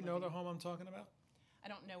value. Do you know the home I'm talking about? I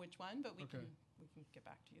don't know which one, but we Okay. can get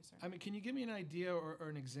back to you, sir. I mean, can you give me an idea or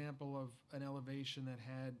an example of an elevation that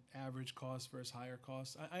had average cost versus higher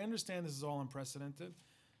costs? I understand this is all unprecedented.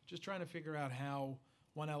 Just trying to figure out how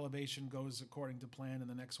one elevation goes according to plan and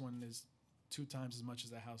the next one is 2 times as much as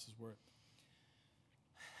the house is worth.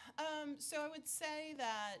 So I would say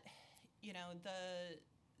that,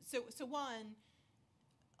 so one,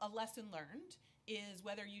 a lesson learned is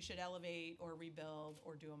whether you should elevate or rebuild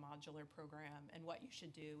or do a modular program, and what you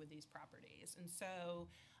should do with these properties. And so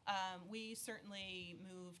we certainly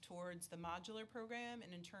move towards the modular program,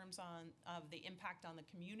 and in terms of the impact on the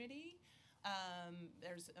community,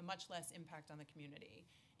 there's a much less impact on the community.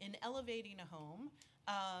 In elevating a home,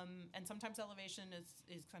 and sometimes elevation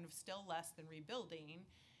is kind of still less than rebuilding,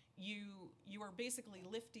 you are basically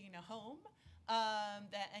lifting a home,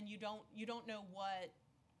 and you don't know what.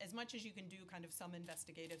 As much as you can do kind of some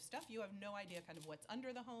investigative stuff, you have no idea kind of what's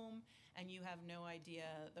under the home, and you have no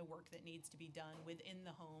idea the work that needs to be done within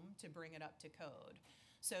the home to bring it up to code.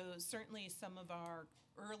 So certainly some of our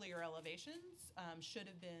earlier elevations should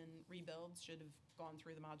have been rebuilds, should have gone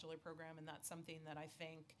through the modular program, and that's something that I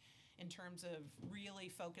think, in terms of really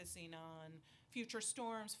focusing on future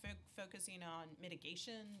storms, focusing on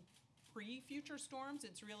mitigation pre-future storms,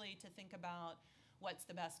 it's really to think about what's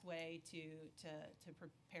the best way to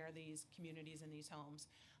prepare these communities and these homes.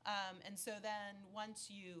 And so then once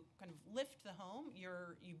you kind of lift the home,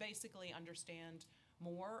 you basically understand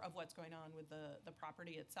more of what's going on with the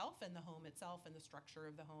property itself and the home itself and the structure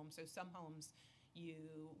of the home. So some homes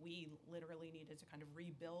we literally needed to kind of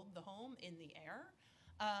rebuild the home in the air.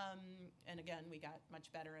 And again, we got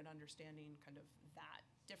much better at understanding kind of that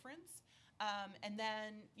difference. And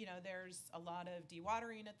then, there's a lot of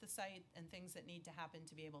dewatering at the site and things that need to happen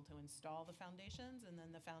to be able to install the foundations, and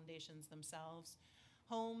then the foundations themselves.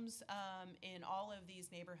 Homes in all of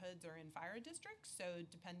these neighborhoods are in fire districts, so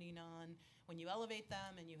depending on when you elevate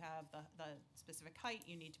them and you have the specific height,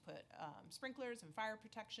 you need to put sprinklers and fire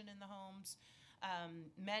protection in the homes.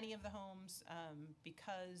 Many of the homes,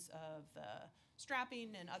 because of the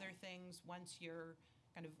strapping and other things, once you're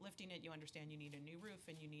kind of lifting it, you understand you need a new roof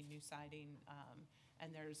and you need new siding,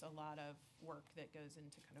 and there's a lot of work that goes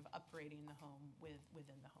into kind of upgrading the home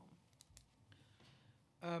within the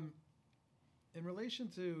home. In relation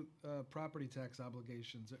to property tax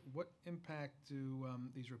obligations, what impact do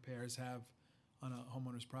these repairs have on a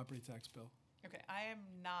homeowner's property tax bill? Okay, I am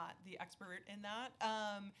not the expert in that,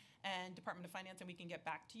 and Department of Finance, and we can get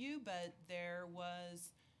back to you, but there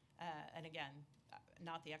was, and again,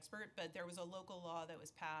 not the expert, but there was a local law that was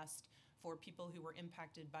passed for people who were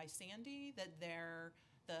impacted by Sandy, that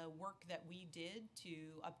the work that we did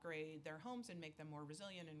to upgrade their homes and make them more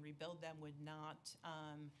resilient and rebuild them would not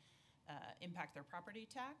impact their property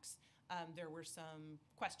tax. There were some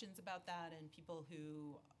questions about that, and people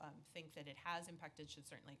who think that it has impacted should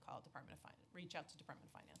certainly call Department of Finance, reach out to Department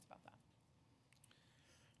of Finance about that.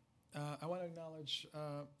 I want to acknowledge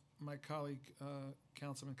my colleague,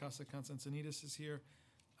 Councilman Constantinides is here.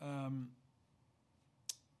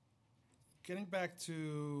 Getting back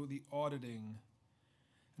to the auditing,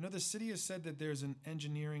 I know the city has said that there's an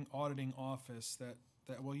engineering auditing office that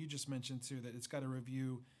well, you just mentioned too, that it's got to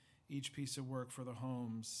review each piece of work for the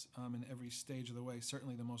homes in every stage of the way,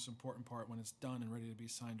 certainly the most important part when it's done and ready to be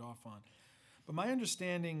signed off on. But my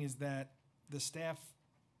understanding is that the staff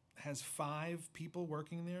has 5 people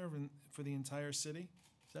working there for the entire city.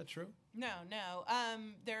 Is that true? No.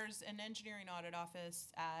 There's an engineering audit office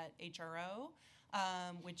at HRO,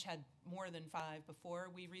 which had more than 5 before.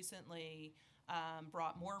 We recently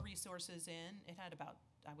brought more resources in. It had about,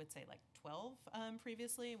 I would say, like 12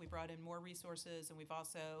 previously. We brought in more resources, and we've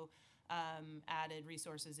also added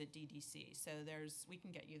resources at DDC. So we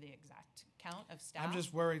can get you the exact count of staff. I'm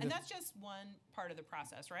just worried and that's just one part of the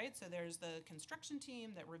process, right? So there's the construction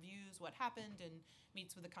team that reviews what happened and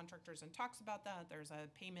meets with the contractors and talks about that. There's a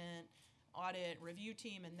payment audit review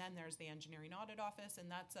team, and then there's the engineering audit office,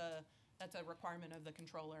 and that's a requirement of the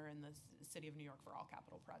controller in the city of New York for all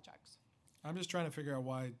capital projects. I'm just trying to figure out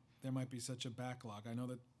why there might be such a backlog. I know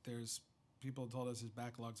that there's people told us there's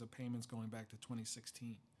backlogs of payments going back to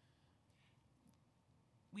 2016.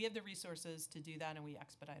 We have the resources to do that, and we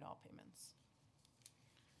expedite all payments.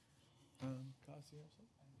 Costa, you have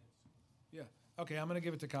something? Yeah. Okay, I'm going to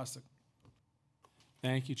give it to Costa.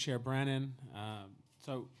 Thank you, Chair Brannon.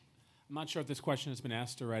 So I'm not sure if this question has been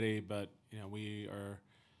asked already, but we are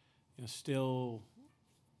still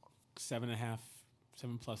 7+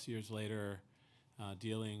 years later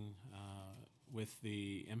dealing with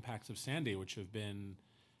the impacts of Sandy, which have been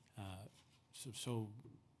so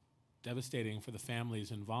devastating for the families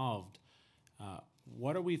involved.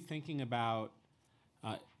 What are we thinking about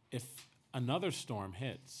if another storm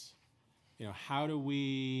hits? How do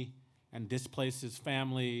we, and displaces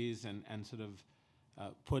families and sort of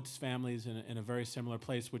puts families in a very similar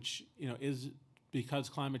place, which is because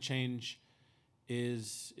climate change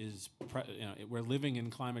we're living in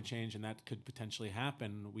climate change, and that could potentially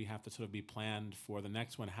happen. We have to sort of be planned for the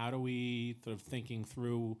next one. How do we sort of thinking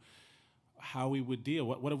through how we would deal?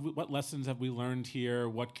 What lessons have we learned here?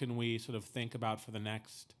 What can we sort of think about for the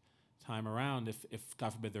next time around? If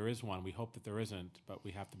God forbid there is one, we hope that there isn't, but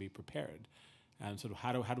we have to be prepared. And sort of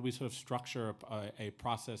how do we sort of structure a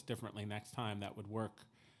process differently next time that would work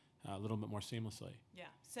a little bit more seamlessly? Yeah.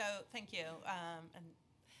 So thank you, and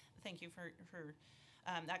thank you for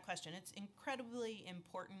that question. It's incredibly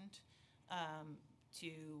important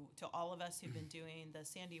to all of us who've been doing the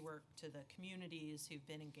Sandy work, to the communities who've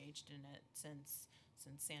been engaged in it since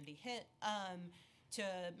Sandy hit, to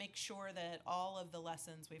make sure that all of the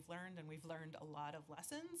lessons we've learned, and we've learned a lot of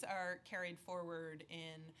lessons, are carried forward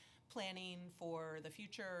in planning for the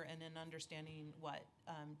future and in understanding what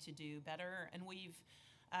to do better. And we've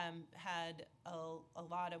had a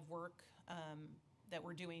lot of work that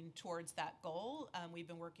we're doing towards that goal. We've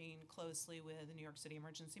been working closely with the New York City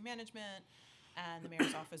Emergency Management and the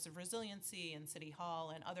Mayor's Office of Resiliency and City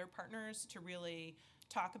Hall and other partners to really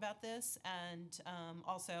talk about this, and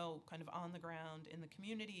also kind of on the ground in the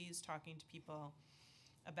communities, talking to people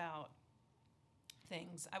about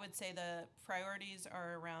things. I would say the priorities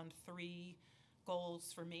are around 3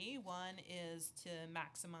 goals for me. One is to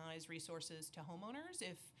maximize resources to homeowners.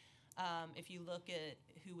 If you look at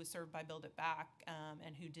who was served by Build It Back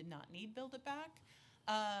and who did not need Build It Back,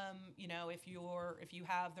 if you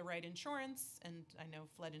have the right insurance, and I know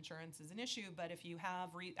flood insurance is an issue, but if you have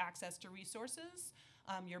access to resources,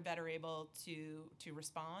 you're better able to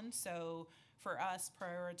respond. So for us,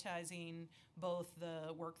 prioritizing both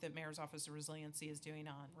the work that Mayor's Office of Resiliency is doing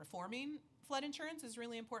on reforming flood insurance is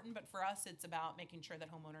really important, but for us, it's about making sure that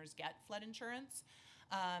homeowners get flood insurance.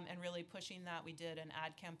 And really pushing that. We did an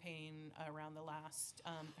ad campaign around the last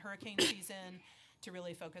hurricane season to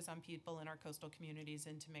really focus on people in our coastal communities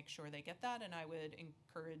and to make sure they get that. And I would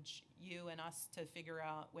encourage you and us to figure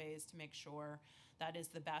out ways to make sure that is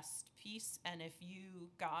the best piece. And if you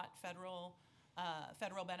got federal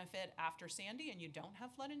benefit after Sandy and you don't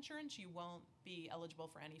have flood insurance, you won't be eligible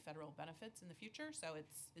for any federal benefits in the future. So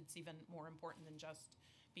it's even more important than just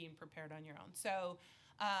being prepared on your own. So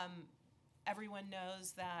everyone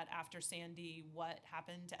knows that after Sandy, what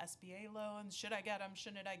happened to SBA loans? Should I get them?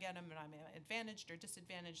 Shouldn't I get them? And I'm advantaged or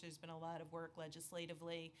disadvantaged. There's been a lot of work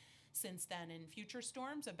legislatively since then in future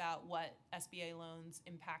storms about what SBA loans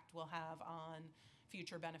impact will have on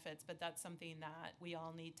future benefits. But that's something that we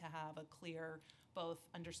all need to have a clear, both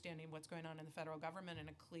understanding what's going on in the federal government and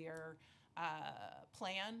a clear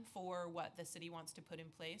plan for what the city wants to put in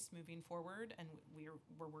place moving forward, and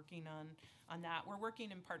we're working on that. We're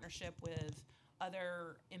working in partnership with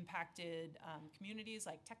other impacted communities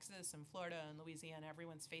like Texas and Florida and Louisiana,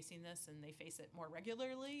 everyone's facing this, and they face it more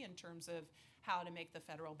regularly in terms of how to make the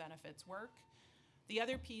federal benefits work. The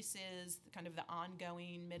other piece is kind of the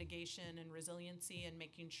ongoing mitigation and resiliency and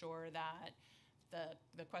making sure that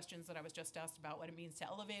the questions that I was just asked about what it means to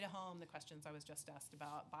elevate a home, the questions I was just asked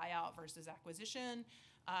about buyout versus acquisition,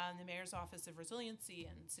 the Mayor's Office of Resiliency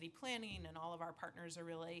and City Planning and all of our partners are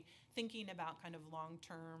really thinking about kind of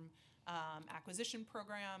long-term acquisition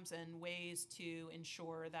programs and ways to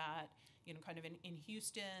ensure that, kind of in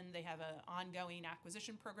Houston, they have an ongoing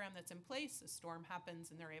acquisition program that's in place. A storm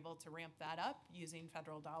happens and they're able to ramp that up using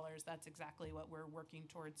federal dollars. That's exactly what we're working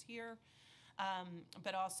towards here.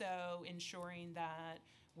 But also ensuring that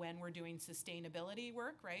when we're doing sustainability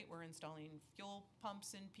work, right, we're installing fuel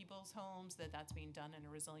pumps in people's homes, that's being done in a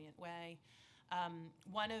resilient way.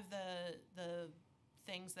 One of the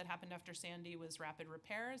things that happened after Sandy was rapid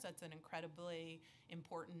repairs. That's an incredibly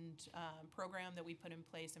important program that we put in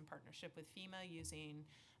place in partnership with FEMA using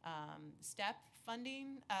STEP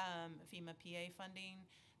funding, FEMA PA funding.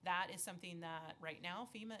 That is something that right now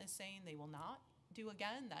FEMA is saying they will not do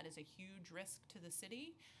again. That is a huge risk to the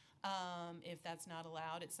city. If that's not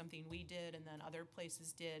allowed, it's something we did and then other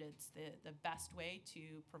places did. It's the best way to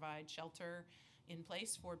provide shelter in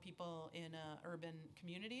place for people in an urban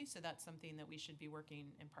community. So that's something that we should be working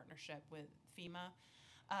in partnership with FEMA.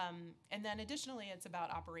 And then additionally, it's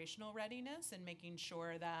about operational readiness and making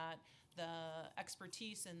sure that the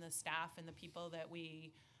expertise and the staff and the people that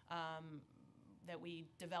we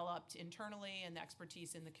developed internally and the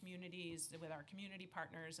expertise in the communities with our community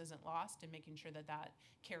partners isn't lost, and making sure that that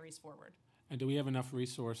carries forward. And do we have enough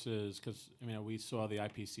resources? Because we saw the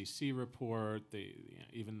IPCC report,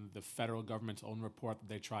 even the federal government's own report that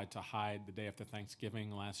they tried to hide the day after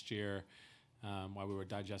Thanksgiving last year, while we were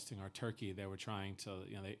digesting our turkey. They were trying to,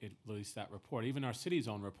 they released that report. Even our city's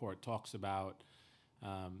own report talks about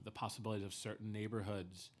the possibility of certain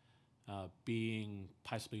neighborhoods being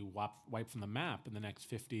possibly wiped from the map in the next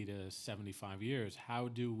 50 to 75 years.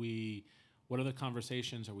 What other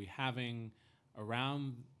conversations are we having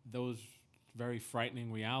around those very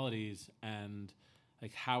frightening realities, and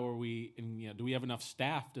how are we, do we have enough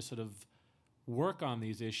staff to sort of work on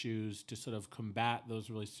these issues to sort of combat those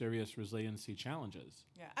really serious resiliency challenges?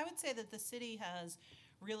 Yeah, I would say that the city has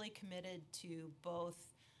really committed to both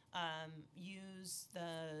use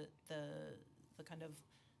the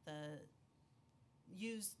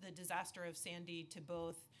disaster of Sandy to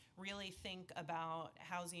both really think about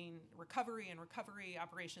housing recovery and recovery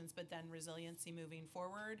operations, but then resiliency moving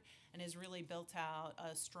forward, and has really built out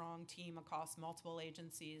a strong team across multiple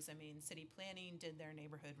agencies. City Planning did their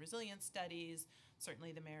neighborhood resilience studies,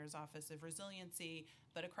 certainly the Mayor's Office of Resiliency,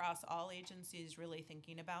 but across all agencies really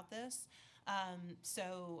thinking about this.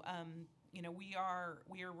 We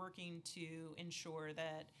are working to ensure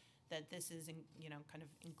that this is kind of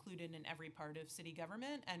included in every part of city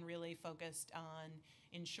government, and really focused on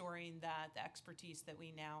ensuring that the expertise that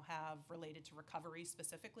we now have related to recovery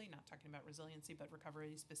specifically, not talking about resiliency, but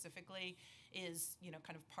recovery specifically, is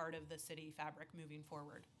kind of part of the city fabric moving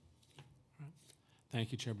forward. All right.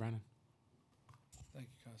 Thank you, Chair Brennan. Thank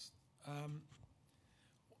you, Cos.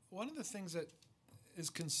 One of the things that is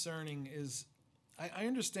concerning is I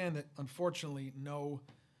understand that unfortunately no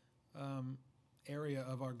area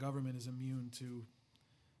of our government is immune to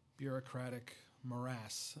bureaucratic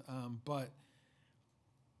morass, but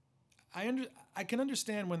I can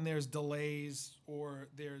understand when there's delays or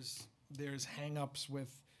there's hang-ups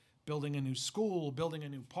with building a new school, building a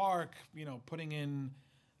new park, putting in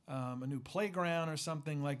a new playground or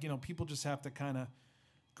something, people just have to kind of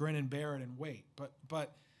grin and bear it and wait.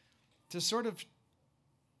 But to sort of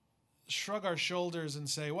shrug our shoulders and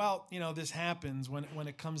say, well, this happens when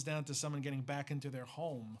it comes down to someone getting back into their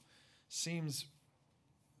home,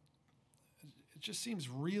 just seems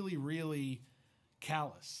really, really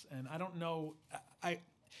callous. And I don't know.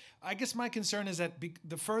 I guess my concern is that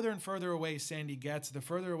the further and further away Sandy gets, the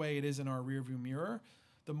further away it is in our rearview mirror,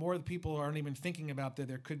 the more the people aren't even thinking about that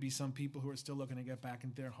there could be some people who are still looking to get back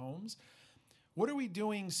into their homes. What are we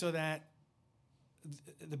doing so that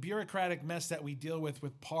the bureaucratic mess that we deal with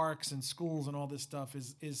parks and schools and all this stuff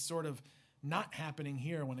is sort of not happening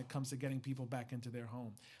here when it comes to getting people back into their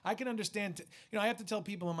home? I can understand, I have to tell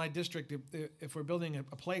people in my district, if we're building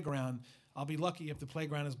a playground, I'll be lucky if the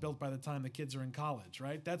playground is built by the time the kids are in college,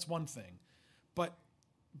 right? That's one thing. But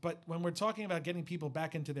when we're talking about getting people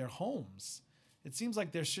back into their homes, it seems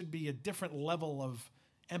like there should be a different level of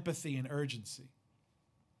empathy and urgency.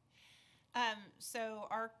 So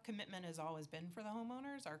our commitment has always been for the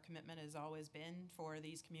homeowners. Our commitment has always been for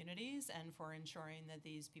these communities and for ensuring that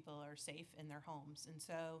these people are safe in their homes. And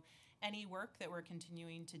so any work that we're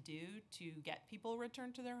continuing to do to get people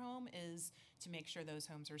returned to their home is to make sure those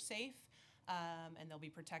homes are safe, and they'll be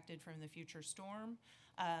protected from the future storm,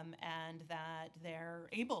 and that they're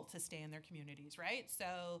able to stay in their communities, right?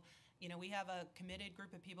 So, we have a committed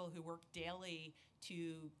group of people who work daily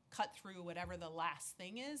to cut through whatever the last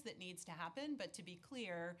thing is that needs to happen. But to be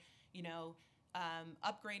clear,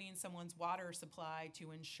 upgrading someone's water supply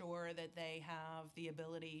to ensure that they have the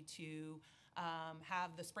ability to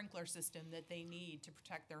have the sprinkler system that they need to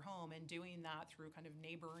protect their home, and doing that through kind of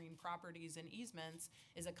neighboring properties and easements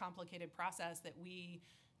is a complicated process that we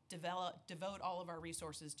devote all of our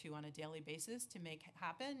resources to on a daily basis to make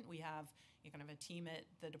happen. We have kind of a team at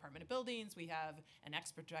the Department of Buildings. We have an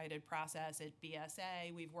expedited process at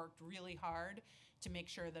BSA. We've worked really hard to make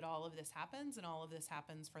sure that all of this happens, and all of this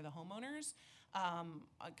happens for the homeowners.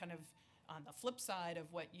 Kind of on the flip side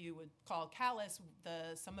of what you would call callous,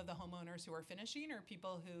 some of the homeowners who are finishing are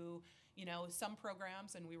people who, some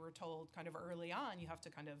programs, and we were told kind of early on, you have to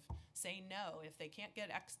kind of say no. If they can't get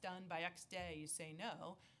X done by X day, you say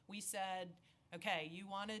no. We said, okay, you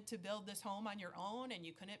wanted to build this home on your own and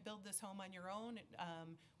you couldn't build this home on your own,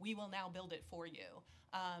 we will now build it for you.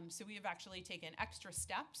 So we have actually taken extra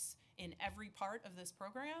steps in every part of this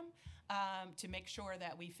program to make sure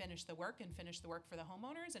that we finish the work and finish the work for the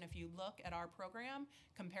homeowners. And if you look at our program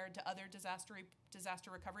compared to other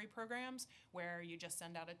disaster recovery programs where you just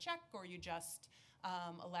send out a check or you just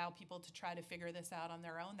allow people to try to figure this out on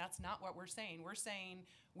their own, that's not what we're saying. We're saying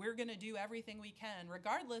we're going to do everything we can,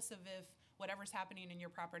 regardless of if whatever's happening in your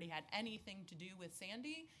property had anything to do with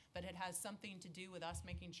Sandy, but it has something to do with us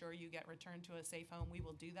making sure you get returned to a safe home. We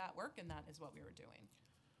will do that work, and that is what we were doing.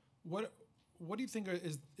 What do you think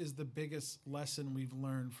is the biggest lesson we've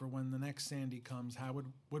learned for when the next Sandy comes? How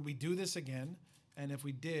would we do this again? And if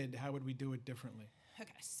we did, how would we do it differently?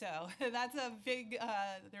 Okay, so that's a big,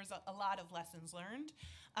 there's a lot of lessons learned.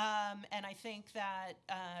 And I think that,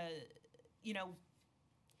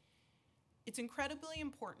 it's incredibly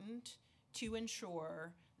important to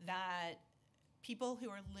ensure that people who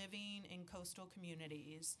are living in coastal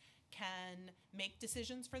communities can make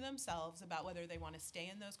decisions for themselves about whether they want to stay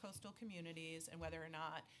in those coastal communities and whether or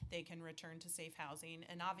not they can return to safe housing.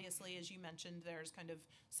 And obviously, as you mentioned, there's kind of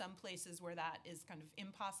some places where that is kind of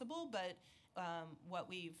impossible, but what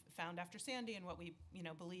we've found after Sandy and what we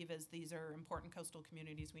believe is these are important coastal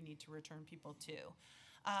communities we need to return people to.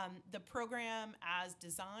 The program as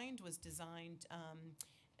designed was designed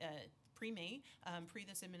pre-me, pre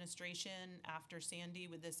this administration, after Sandy,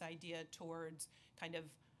 with this idea towards kind of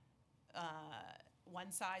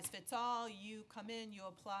one size fits all. You come in, you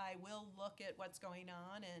apply, we'll look at what's going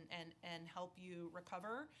on and help you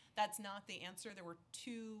recover. That's not the answer. There were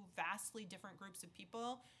two vastly different groups of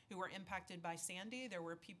people who were impacted by Sandy. There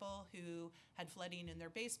were people who had flooding in their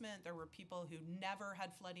basement. There were people who never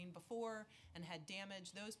had flooding before and had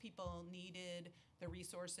damage. Those people needed the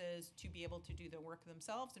resources to be able to do the work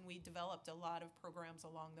themselves, and we developed a lot of programs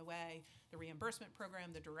along the way, the reimbursement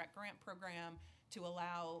program, the direct grant program, to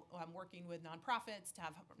allow working with nonprofits, to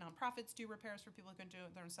have nonprofits do repairs for people who can do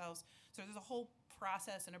it themselves. So there's a whole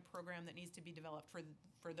process and a program that needs to be developed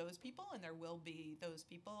for those people, and there will be those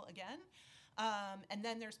people again. And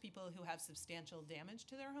then there's people who have substantial damage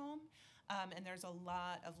to their home, and there's a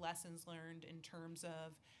lot of lessons learned in terms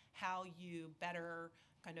of how you better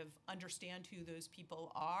kind of understand who those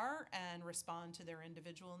people are and respond to their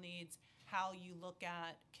individual needs, how you look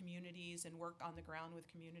at communities and work on the ground with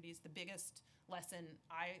communities. The biggest lesson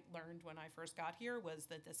I learned when I first got here was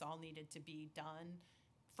that this all needed to be done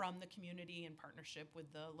from the community in partnership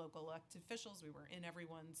with the local elected officials. We were in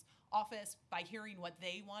everyone's office by hearing what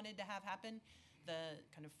they wanted to have happen. The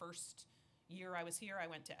kind of first year I was here, I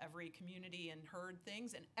went to every community and heard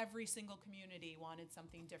things, and every single community wanted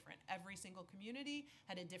something different. Every single community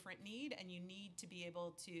had a different need, and you need to be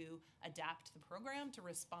able to adapt the program to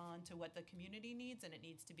respond to what the community needs, and it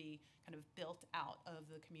needs to be kind of built out of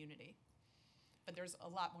the community. But there's a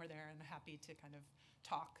lot more there, and I'm happy to kind of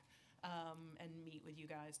talk and meet with you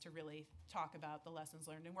guys to really talk about the lessons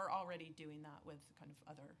learned. And we're already doing that with kind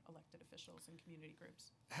of other elected officials and community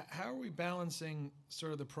groups. How are we balancing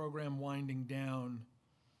sort of the program winding down?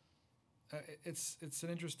 It's an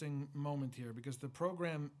interesting moment here because the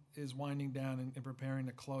program is winding down and preparing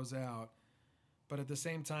to close out. But at the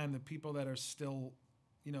same time, the people that are still,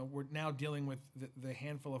 we're now dealing with the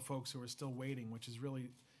handful of folks who are still waiting, which is really,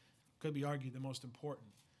 could be argued, the most important.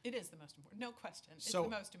 It is the most important, no question. It's So, the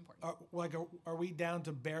most important. Are we down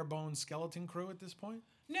to bare bones skeleton crew at this point?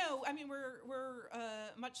 No, I mean we're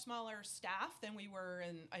a much smaller staff than we were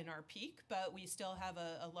in our peak, but we still have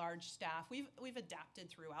a large staff. We've adapted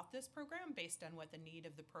throughout this program based on what the need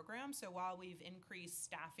of the program. So while we've increased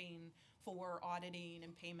staffing for auditing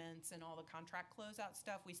and payments and all the contract closeout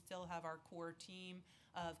stuff, we still have our core team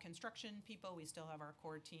of construction people. We still have our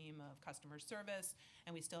core team of customer service,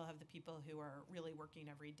 and we still have the people who are really working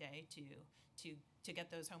every day to get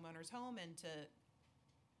those homeowners home and to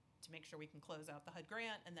make sure we can close out the HUD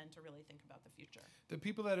grant and then to really think about the future. The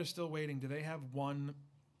people that are still waiting, do they have one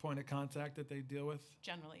point of contact that they deal with?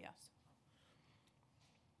 Generally, yes.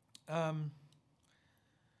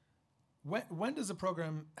 When does the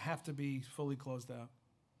program have to be fully closed out?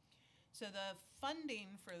 So the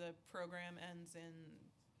funding for the program ends in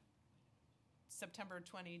September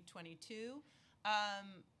 2022.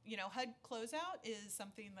 HUD closeout is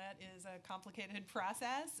something that is a complicated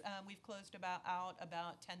process. We've closed about 10%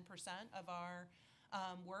 of our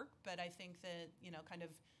work, but I think that kind of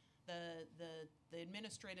the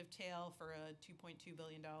administrative tail for a $2.2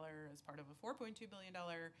 billion as part of a $4.2 billion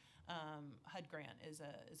HUD grant is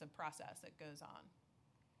a process that goes on.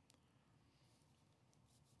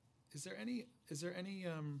 Is there any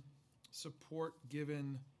support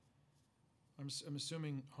given? I'm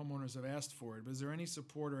assuming homeowners have asked for it, but is there any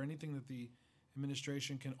support or anything that the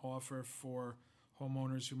administration can offer for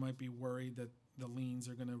homeowners who might be worried that the liens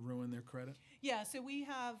are going to ruin their credit? Yeah, so we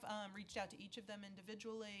have reached out to each of them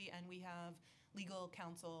individually, and we have legal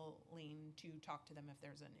counseling to talk to them if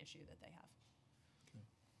there's an issue that they have. Okay.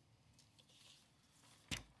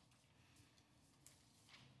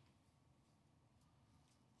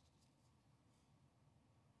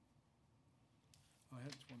 I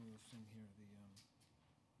had one other thing here.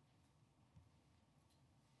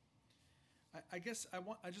 I guess I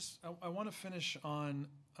want to finish on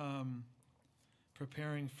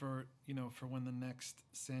preparing for when the next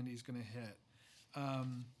Sandy's going to hit,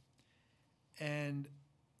 and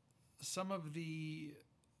some of the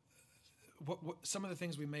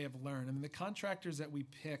things we may have learned. I mean, the contractors that we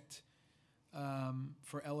picked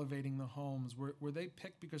for elevating the homes, were they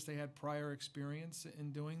picked because they had prior experience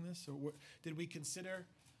in doing this, or did we consider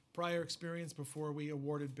prior experience before we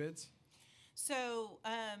awarded bids? So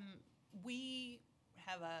we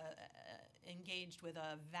have engaged with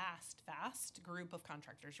a vast group of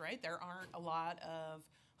contractors, right? There aren't a lot of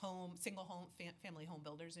family home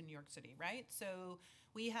builders in New York City, right? So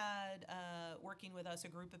we had working with us a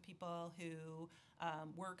group of people who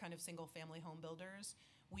were kind of single family home builders.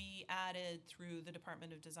 We added, through the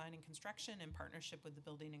Department of Design and Construction in partnership with the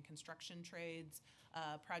Building and Construction Trades,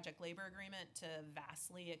 project labor agreement to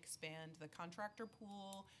vastly expand the contractor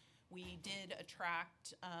pool. We did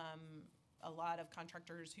attract a lot of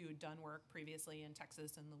contractors who had done work previously in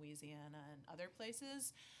Texas and Louisiana and other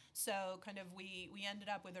places. So kind of we ended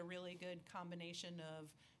up with a really good combination of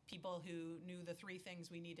people who knew the three things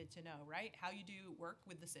we needed to know, right? How you do work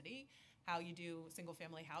with the city, how you do single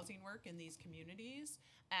family housing work in these communities,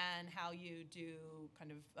 and how you do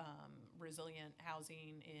kind of resilient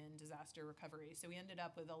housing in disaster recovery. So we ended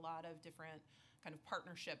up with a lot of different kind of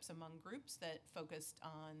partnerships among groups that focused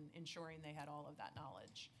on ensuring they had all of that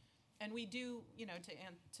knowledge. And we do,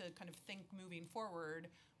 to kind of think moving forward,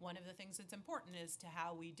 one of the things that's important is to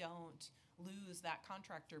how we don't lose that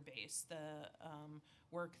contractor base. The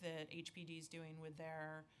work that HPD is doing with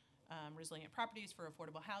their resilient properties for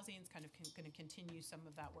affordable housing is kind of going to continue some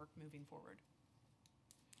of that work moving forward.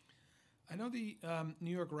 I know the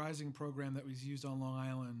New York Rising program that was used on Long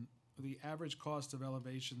Island, the average cost of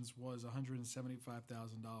elevations was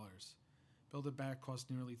 $175,000. Build It Back cost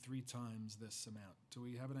nearly 3 times this amount. Do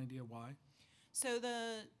we have an idea why? So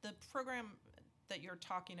the program that you're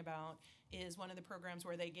talking about is one of the programs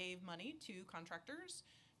where they gave money to contractors,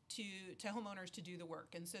 to homeowners to do the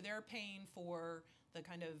work. And so they're paying for the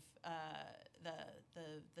kind of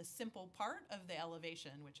the simple part of the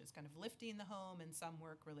elevation, which is kind of lifting the home and some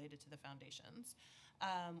work related to the foundations.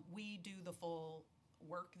 We do the full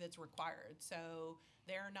work that's required. So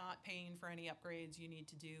they're not paying for any upgrades you need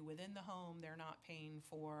to do within the home. They're not paying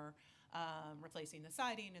for replacing the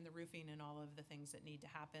siding and the roofing and all of the things that need to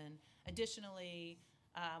happen. Additionally,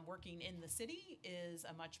 working in the city is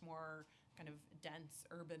a much more kind of dense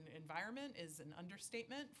urban environment, is an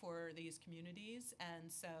understatement for these communities.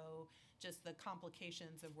 And so just the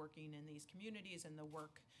complications of working in these communities and the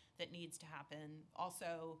work that needs to happen.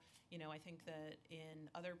 Also, I think that in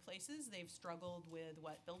other places they've struggled with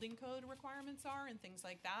what building code requirements are and things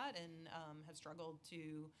like that, and have struggled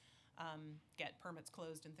to get permits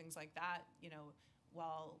closed and things like that.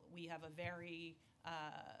 while we have a very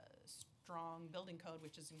strong building code,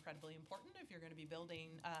 which is incredibly important if you're going to be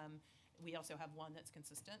building, we also have one that's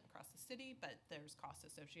consistent across the city, but there's costs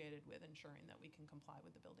associated with ensuring that we can comply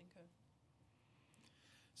with the building code.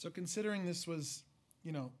 So considering this was,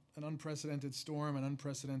 an unprecedented storm, an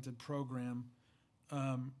unprecedented program,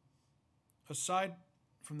 aside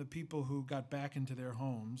from the people who got back into their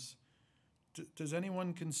homes, does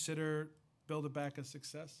anyone consider Build It Back a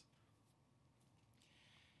success?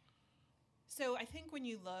 So I think when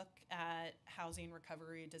you look at housing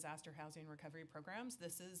recovery, disaster housing recovery programs,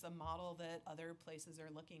 this is a model that other places are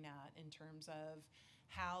looking at in terms of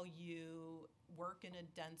how you work in a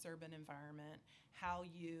dense urban environment, how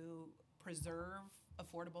you preserve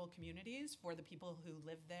affordable communities for the people who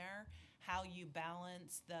live there, how you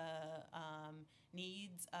balance the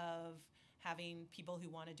needs of having people who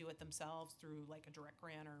want to do it themselves through like a direct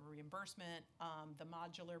grant or reimbursement, the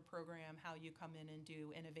modular program, how you come in and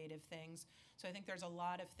do innovative things. So I think there's a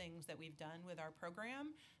lot of things that we've done with our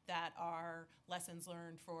program that are lessons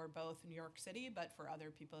learned for both New York City, but for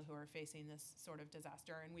other people who are facing this sort of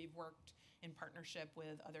disaster. And we've worked in partnership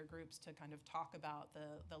with other groups to kind of talk about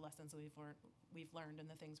the lessons that we've learned and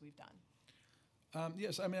the things we've done.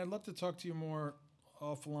 Yes, I'd love to talk to you more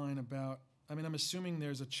offline about, I'm assuming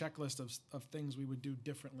there's a checklist of things we would do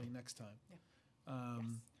differently next time. Yeah. Yes.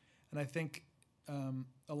 Yes. And I think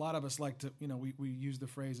a lot of us like to, we use the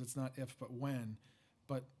phrase, it's not if, but when,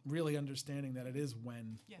 but really understanding that it is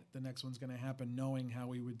when the next one's going to happen, knowing how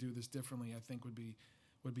we would do this differently, I think would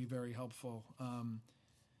be very helpful.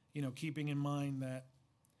 Keeping in mind that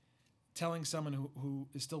telling someone who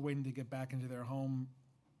is still waiting to get back into their home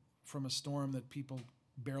from a storm that people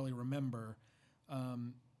barely remember,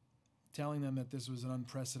 telling them that this was an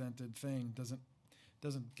unprecedented thing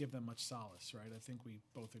doesn't give them much solace, right? I think we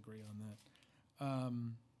both agree on that. I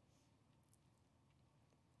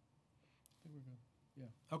think we're good.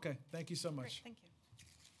 Yeah. Okay. Thank you so much. Great, thank you.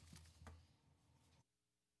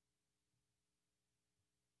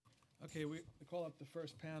 Okay, we call up the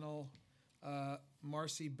first panel,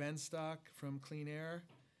 Marcy Benstock from Clean Air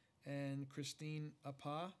and Christine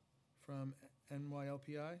Apa from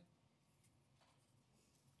NYLPI.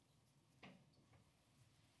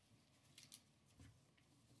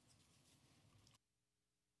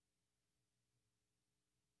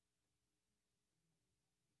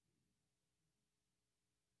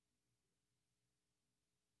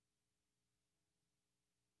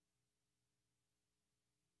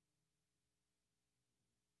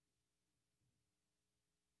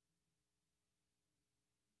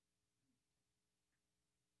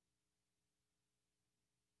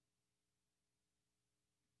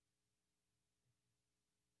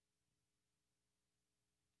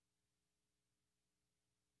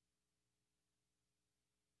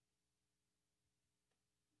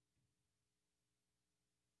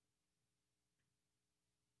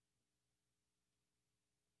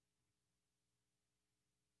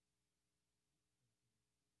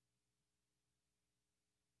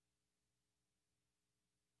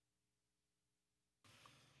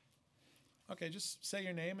 Okay, just say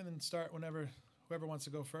your name and then start whoever wants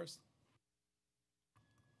to go first.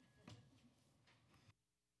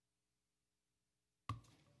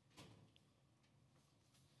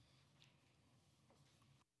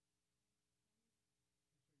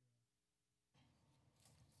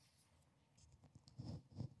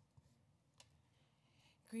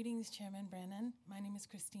 Greetings, Chairman Brannon. My name is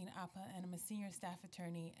Christine Appa, and I'm a senior staff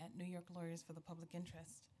attorney at New York Lawyers for the Public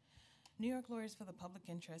Interest. New York Lawyers for the Public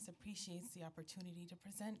Interest appreciates the opportunity to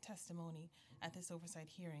present testimony at this oversight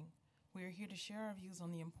hearing. We are here to share our views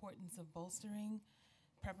on the importance of bolstering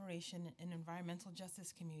preparation in environmental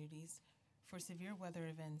justice communities for severe weather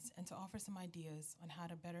events and to offer some ideas on how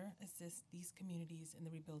to better assist these communities in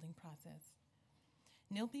the rebuilding process.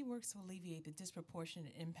 NYLPI works to alleviate the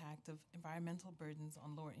disproportionate impact of environmental burdens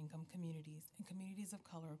on lower-income communities and communities of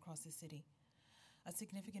color across the city. A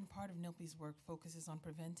significant part of NYLPI's work focuses on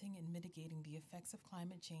preventing and mitigating the effects of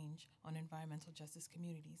climate change on environmental justice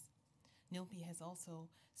communities. NYLPI has also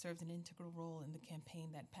served an integral role in the campaign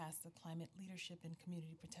that passed the Climate Leadership and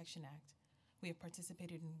Community Protection Act. We have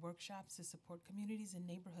participated in workshops to support communities and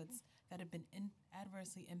neighborhoods that have been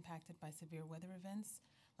adversely impacted by severe weather events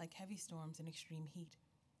like heavy storms and extreme heat.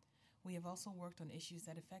 We have also worked on issues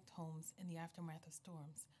that affect homes in the aftermath of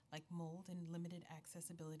storms, like mold and limited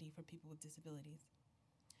accessibility for people with disabilities.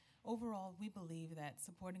 Overall, we believe that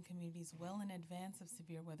supporting communities well in advance of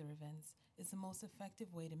severe weather events is the most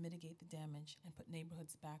effective way to mitigate the damage and put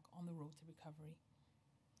neighborhoods back on the road to recovery.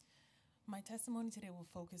 My testimony today will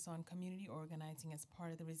focus on community organizing as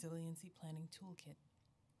part of the Resiliency Planning Toolkit.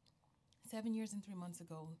 7 years and 3 months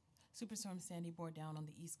ago, Superstorm Sandy bore down on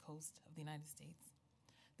the East Coast of the United States.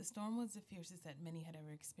 The storm was the fiercest that many had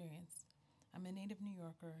ever experienced. I'm a native New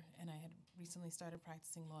Yorker, and I had recently started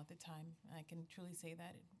practicing law at the time. I can truly say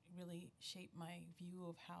that it really shaped my view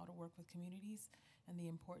of how to work with communities and the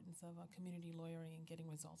importance of community lawyering and getting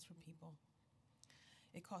results for people.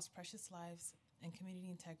 It cost precious lives and community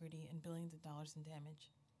integrity and billions of dollars in damage.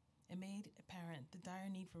 It made apparent the dire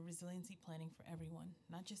need for resiliency planning for everyone,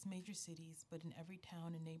 not just major cities, but in every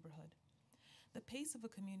town and neighborhood. The pace of a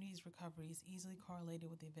community's recovery is easily correlated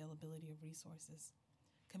with the availability of resources.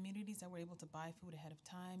 Communities that were able to buy food ahead of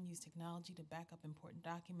time, use technology to back up important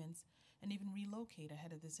documents, and even relocate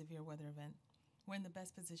ahead of the severe weather event were in the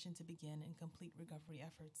best position to begin and complete recovery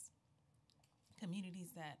efforts.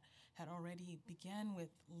 Communities that had already began with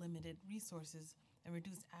limited resources and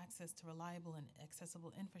reduced access to reliable and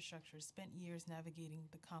accessible infrastructure spent years navigating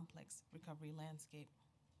the complex recovery landscape.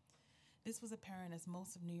 This was apparent as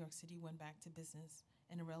most of New York City went back to business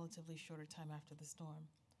in a relatively shorter time after the storm.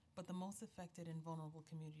 But the most affected and vulnerable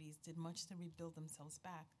communities did much to rebuild themselves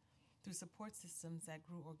back through support systems that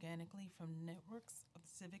grew organically from networks of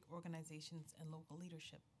civic organizations and local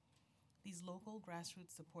leadership. These local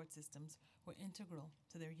grassroots support systems were integral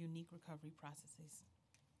to their unique recovery processes.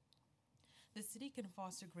 The city can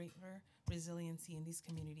foster greater resiliency in these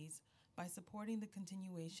communities by supporting the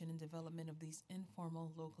continuation and development of these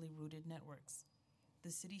informal, locally rooted networks.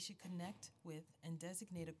 The city should connect with and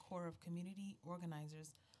designate a core of community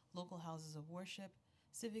organizers, local houses of worship,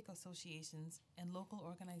 civic associations, and local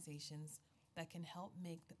organizations that can help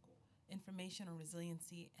make the information on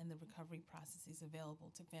resiliency and the recovery processes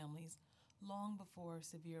available to families long before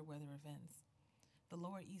severe weather events. The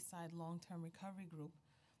Lower East Side Long-Term Recovery Group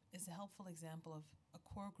is a helpful example of a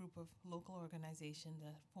core group of local organizations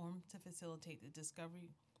that formed to facilitate the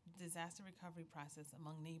disaster recovery process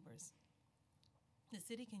among neighbors. The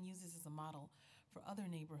city can use this as a model for other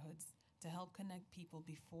neighborhoods to help connect people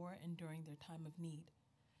before and during their time of need.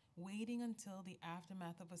 Waiting until the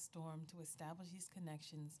aftermath of a storm to establish these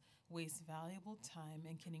connections wastes valuable time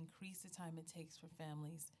and can increase the time it takes for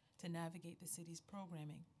families to navigate the city's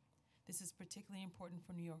programming. This is particularly important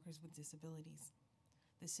for New Yorkers with disabilities.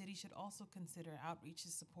 The city should also consider outreach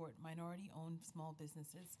to support minority-owned small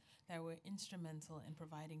businesses that were instrumental in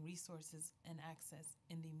providing resources and access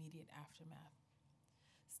in the immediate aftermath.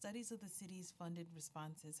 Studies of the city's funded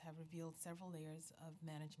responses have revealed several layers of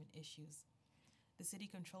management issues. The city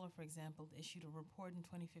controller, for example, issued a report in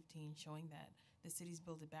 2015 showing that the city's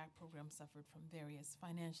Build It Back program suffered from various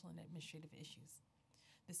financial and administrative issues.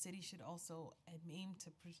 The city should also aim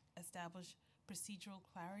to establish procedural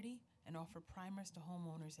clarity and offer primers to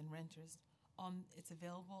homeowners and renters on its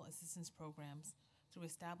available assistance programs through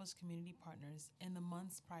established community partners in the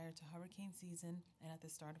months prior to hurricane season and at the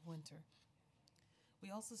start of winter. We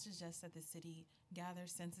also suggest that the city gather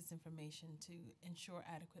census information to ensure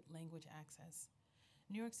adequate language access.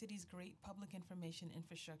 New York City's great public information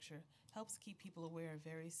infrastructure helps keep people aware of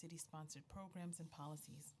various city-sponsored programs and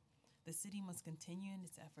policies. The city must continue in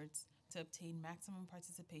its efforts to obtain maximum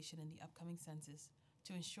participation in the upcoming census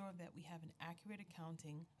to ensure that we have an accurate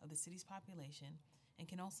accounting of the city's population and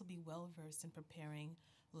can also be well-versed in preparing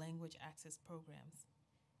language access programs.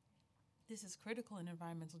 This is critical in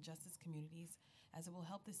environmental justice communities as it will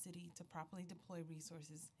help the city to properly deploy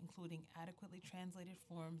resources, including adequately translated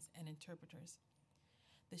forms and interpreters.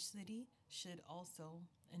 The city should also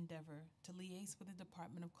endeavor to liaise with the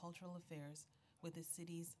Department of Cultural Affairs with the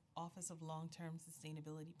city's Office of Long-Term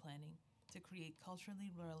Sustainability Planning to create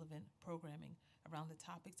culturally relevant programming around the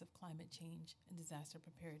topics of climate change and disaster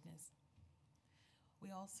preparedness.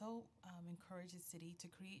 We also encourage the city to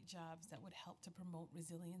create jobs that would help to promote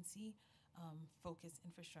resiliency, focused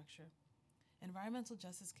infrastructure. Environmental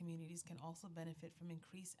justice communities can also benefit from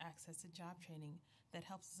increased access to job training that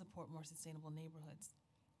helps to support more sustainable neighborhoods.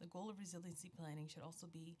 The goal of resiliency planning should also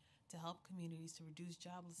be to help communities to reduce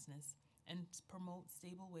joblessness and promote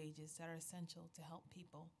stable wages that are essential to help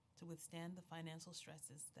people to withstand the financial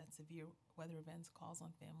stresses that severe weather events cause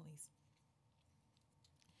on families.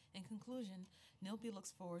 In conclusion, NYLP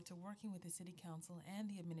looks forward to working with the City Council and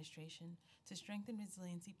the administration to strengthen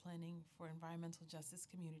resiliency planning for environmental justice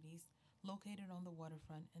communities located on the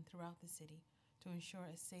waterfront and throughout the city to ensure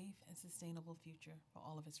a safe and sustainable future for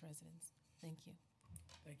all of its residents. Thank you.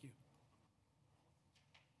 Thank you.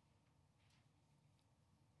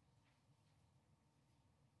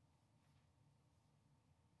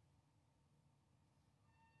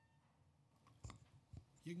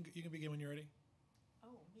 You can begin when you're ready.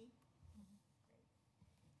 Oh, me?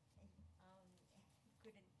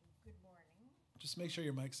 Great. Good morning. Just make sure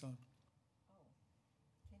your mic's on. Oh,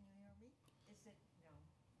 can you hear me?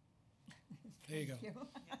 There you go. Thank you.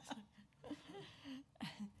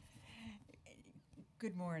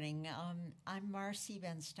 Good morning. I'm Marcy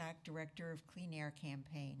Benstock, Director of Clean Air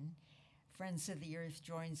Campaign. Friends of the Earth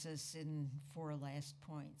joins us in 4 last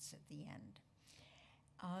points at the end.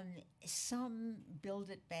 Some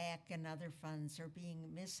Build It Back and other funds are being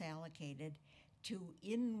misallocated to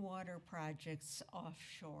in-water projects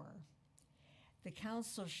offshore. The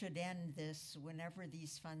council should end this whenever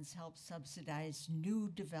these funds help subsidize new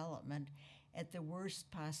development at the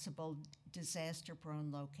worst possible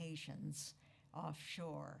disaster-prone locations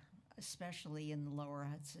offshore, especially in the lower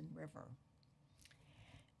Hudson River.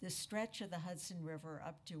 The stretch of the Hudson River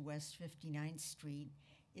up to West 59th Street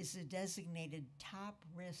is a designated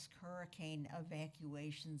top-risk hurricane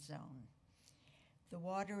evacuation zone. The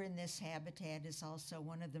water in this habitat is also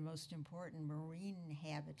one of the most important marine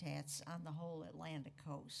habitats on the whole Atlantic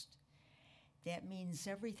coast. That means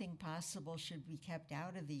everything possible should be kept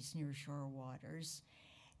out of these nearshore waters,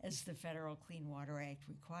 as the Federal Clean Water Act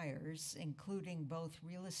requires, including both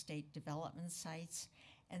real estate development sites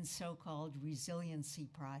and so-called resiliency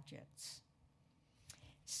projects.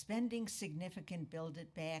 Spending significant Build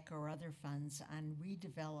It Back or other funds on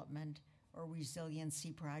redevelopment or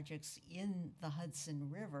resiliency projects in the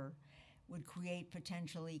Hudson River would create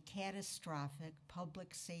potentially catastrophic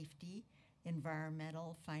public safety,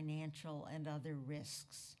 environmental, financial, and other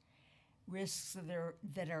risks. Risks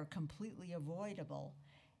that are completely avoidable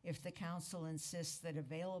if the council insists that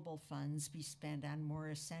available funds be spent on more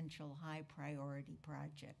essential high-priority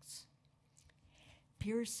projects.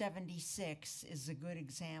 Pier 76 is a good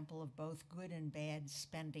example of both good and bad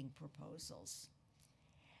spending proposals.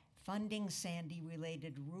 Funding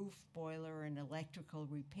Sandy-related roof, boiler, and electrical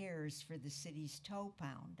repairs for the city's tow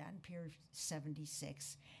pound on Pier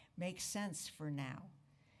 76 makes sense for now,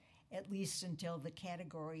 at least until the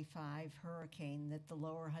Category 5 hurricane that the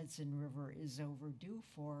lower Hudson River is overdue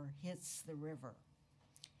for hits the river.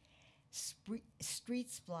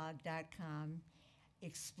 Streetsblog.com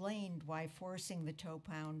explained why forcing the tow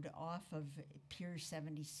pound off of Pier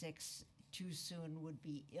 76 too soon would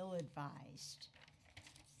be ill-advised.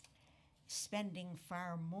 Spending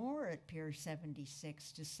far more at Pier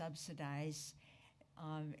 76 to subsidize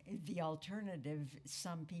the alternative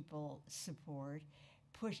some people support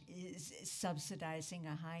is subsidizing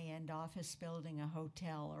a high-end office building, a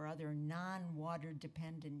hotel, or other non-water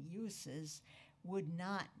dependent uses would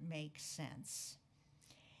not make sense.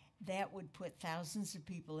 That would put thousands of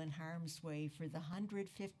people in harm's way for the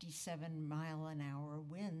 157-mile-an-hour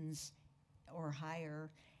winds or higher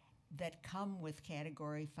that come with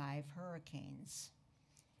Category 5 hurricanes.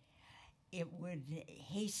 It would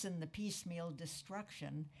hasten the piecemeal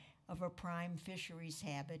destruction of a prime fisheries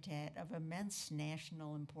habitat of immense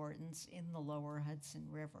national importance in the lower Hudson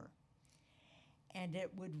River. And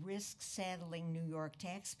it would risk saddling New York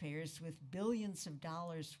taxpayers with billions of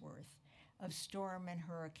dollars worth of storm and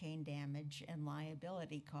hurricane damage and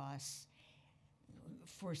liability costs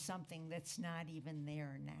for something that's not even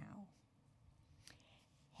there now.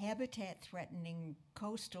 Habitat-threatening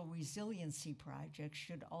coastal resiliency projects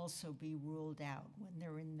should also be ruled out when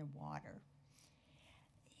they're in the water.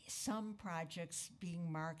 Some projects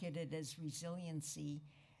being marketed as resiliency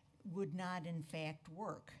would not in fact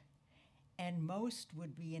work, and most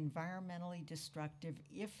would be environmentally destructive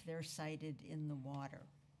if they're sited in the water.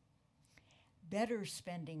 Better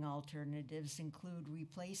spending alternatives include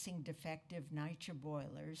replacing defective NYCC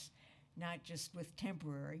boilers, not just with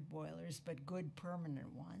temporary boilers, but good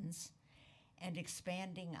permanent ones, and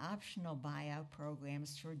expanding optional buyout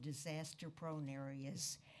programs for disaster-prone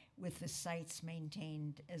areas with the sites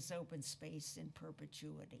maintained as open space in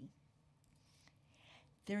perpetuity.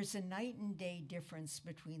 There's a night and day difference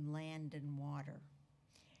between land and water.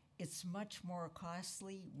 It's much more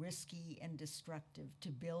costly, risky, and destructive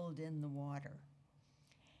to build in the water.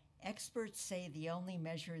 Experts say the only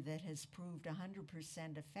measure that has proved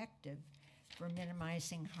 100% effective for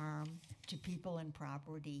minimizing harm to people and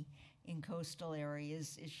property in coastal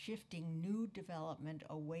areas is shifting new development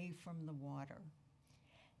away from the water.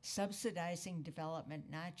 Subsidizing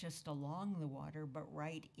development not just along the water, but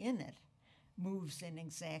right in it, moves in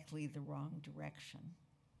exactly the wrong direction.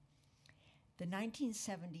 The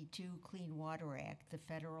 1972 Clean Water Act, the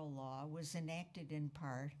federal law, was enacted in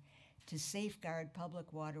part to safeguard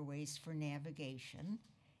public waterways for navigation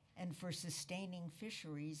and for sustaining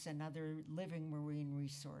fisheries and other living marine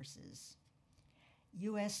resources.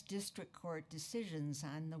 U.S. District Court decisions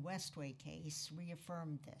on the Westway case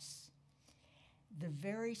reaffirmed this. The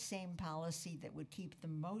very same policy that would keep the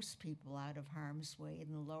most people out of harm's way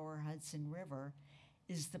in the lower Hudson River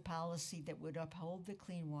is the policy that would uphold the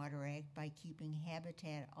Clean Water Act by keeping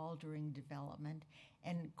habitat altering development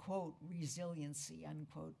and, quote, resiliency,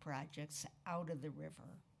 unquote, projects out of the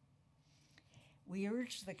river. We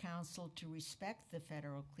urge the Council to respect the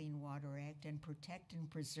Federal Clean Water Act and protect and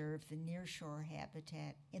preserve the nearshore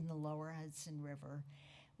habitat in the lower Hudson River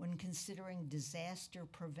when considering disaster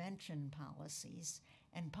prevention policies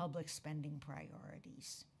and public spending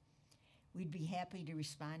priorities. We'd be happy to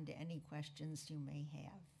respond to any questions you may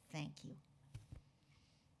have. Thank you.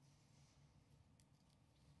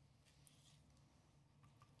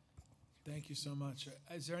 Thank you so much.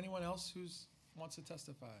 Is there anyone else who wants to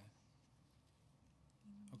testify?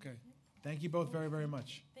 Okay. Thank you both very, very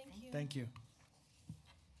much. Thank you. Thank you.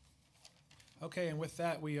 Okay, and with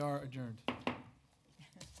that, we are adjourned.